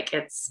ways. Like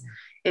it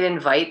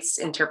invites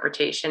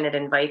interpretation, it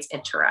invites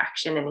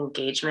interaction and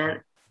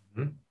engagement.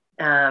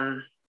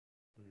 I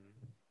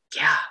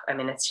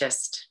mean, it's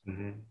just,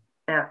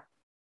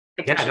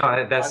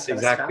 that's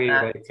exactly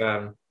like,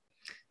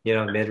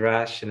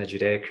 Midrash and the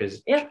Judaic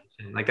tradition.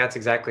 Like that's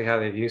exactly how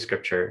they view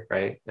scripture,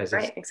 right? As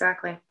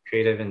exactly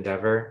creative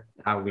endeavor,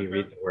 how we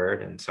read the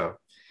word. And so,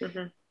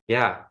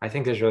 I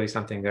think there's really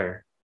something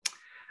there.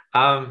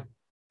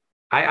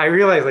 I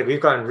realize like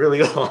we've gone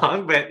really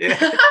long, but it's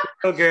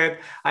so good.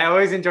 I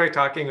always enjoy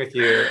talking with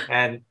you,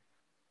 and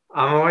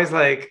I'm always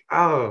like,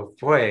 oh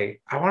boy,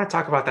 I want to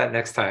talk about that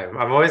next time.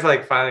 I'm always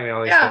like finding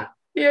all these things.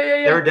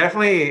 There were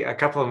definitely a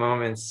couple of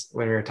moments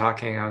when we were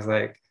talking, I was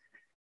like,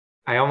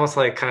 I almost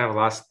like kind of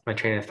lost my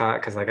train of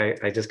thought, because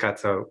like I just got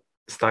so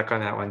stuck on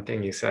that one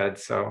thing you said.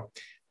 So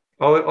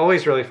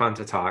always really fun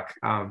to talk.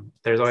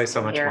 There's always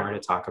so much more to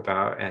talk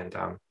about, and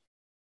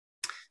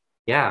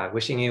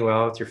wishing you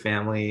well with your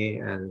family,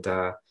 and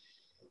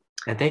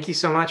thank you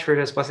so much for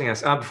just blessing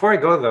us. Before I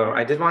go though,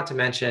 I did want to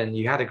mention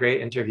you had a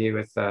great interview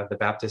with the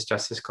Baptist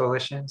Justice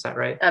Coalition. Is that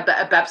right?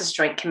 Baptist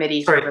Joint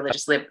Committee for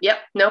Religious Liberty. Yep,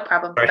 no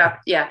problem.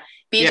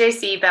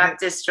 BJC,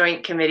 Baptist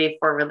Joint Committee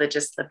for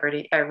Religious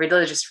Liberty,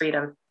 Religious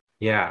Freedom.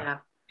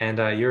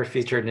 And you were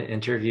featured in an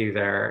interview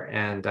there,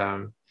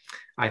 and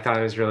I thought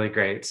it was really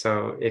great.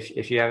 So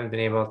if you haven't been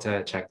able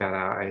to check that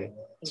out, I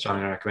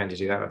strongly recommend you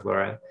do that with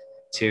Laura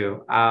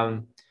too.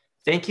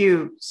 Thank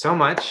you so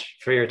much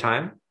for your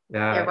time.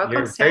 You're welcome,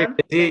 you're Sam. very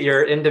busy.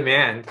 You're in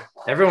demand.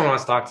 Everyone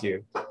wants to talk to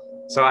you.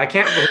 So I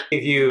can't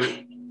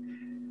believe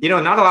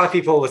not a lot of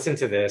people listen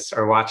to this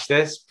or watch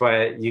this,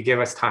 but you give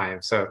us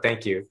time. So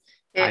thank you.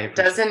 It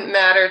doesn't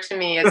matter to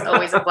me. It's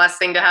always a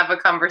blessing to have a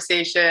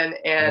conversation.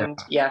 And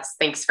yes,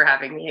 thanks for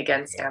having me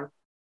again, Sam.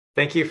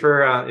 Thank you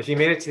for, if you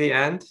made it to the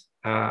end,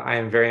 I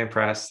am very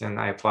impressed, and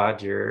I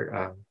applaud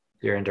your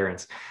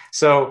endurance.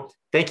 So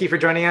thank you for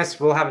joining us.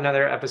 We'll have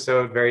another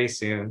episode very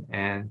soon,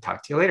 and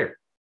talk to you later.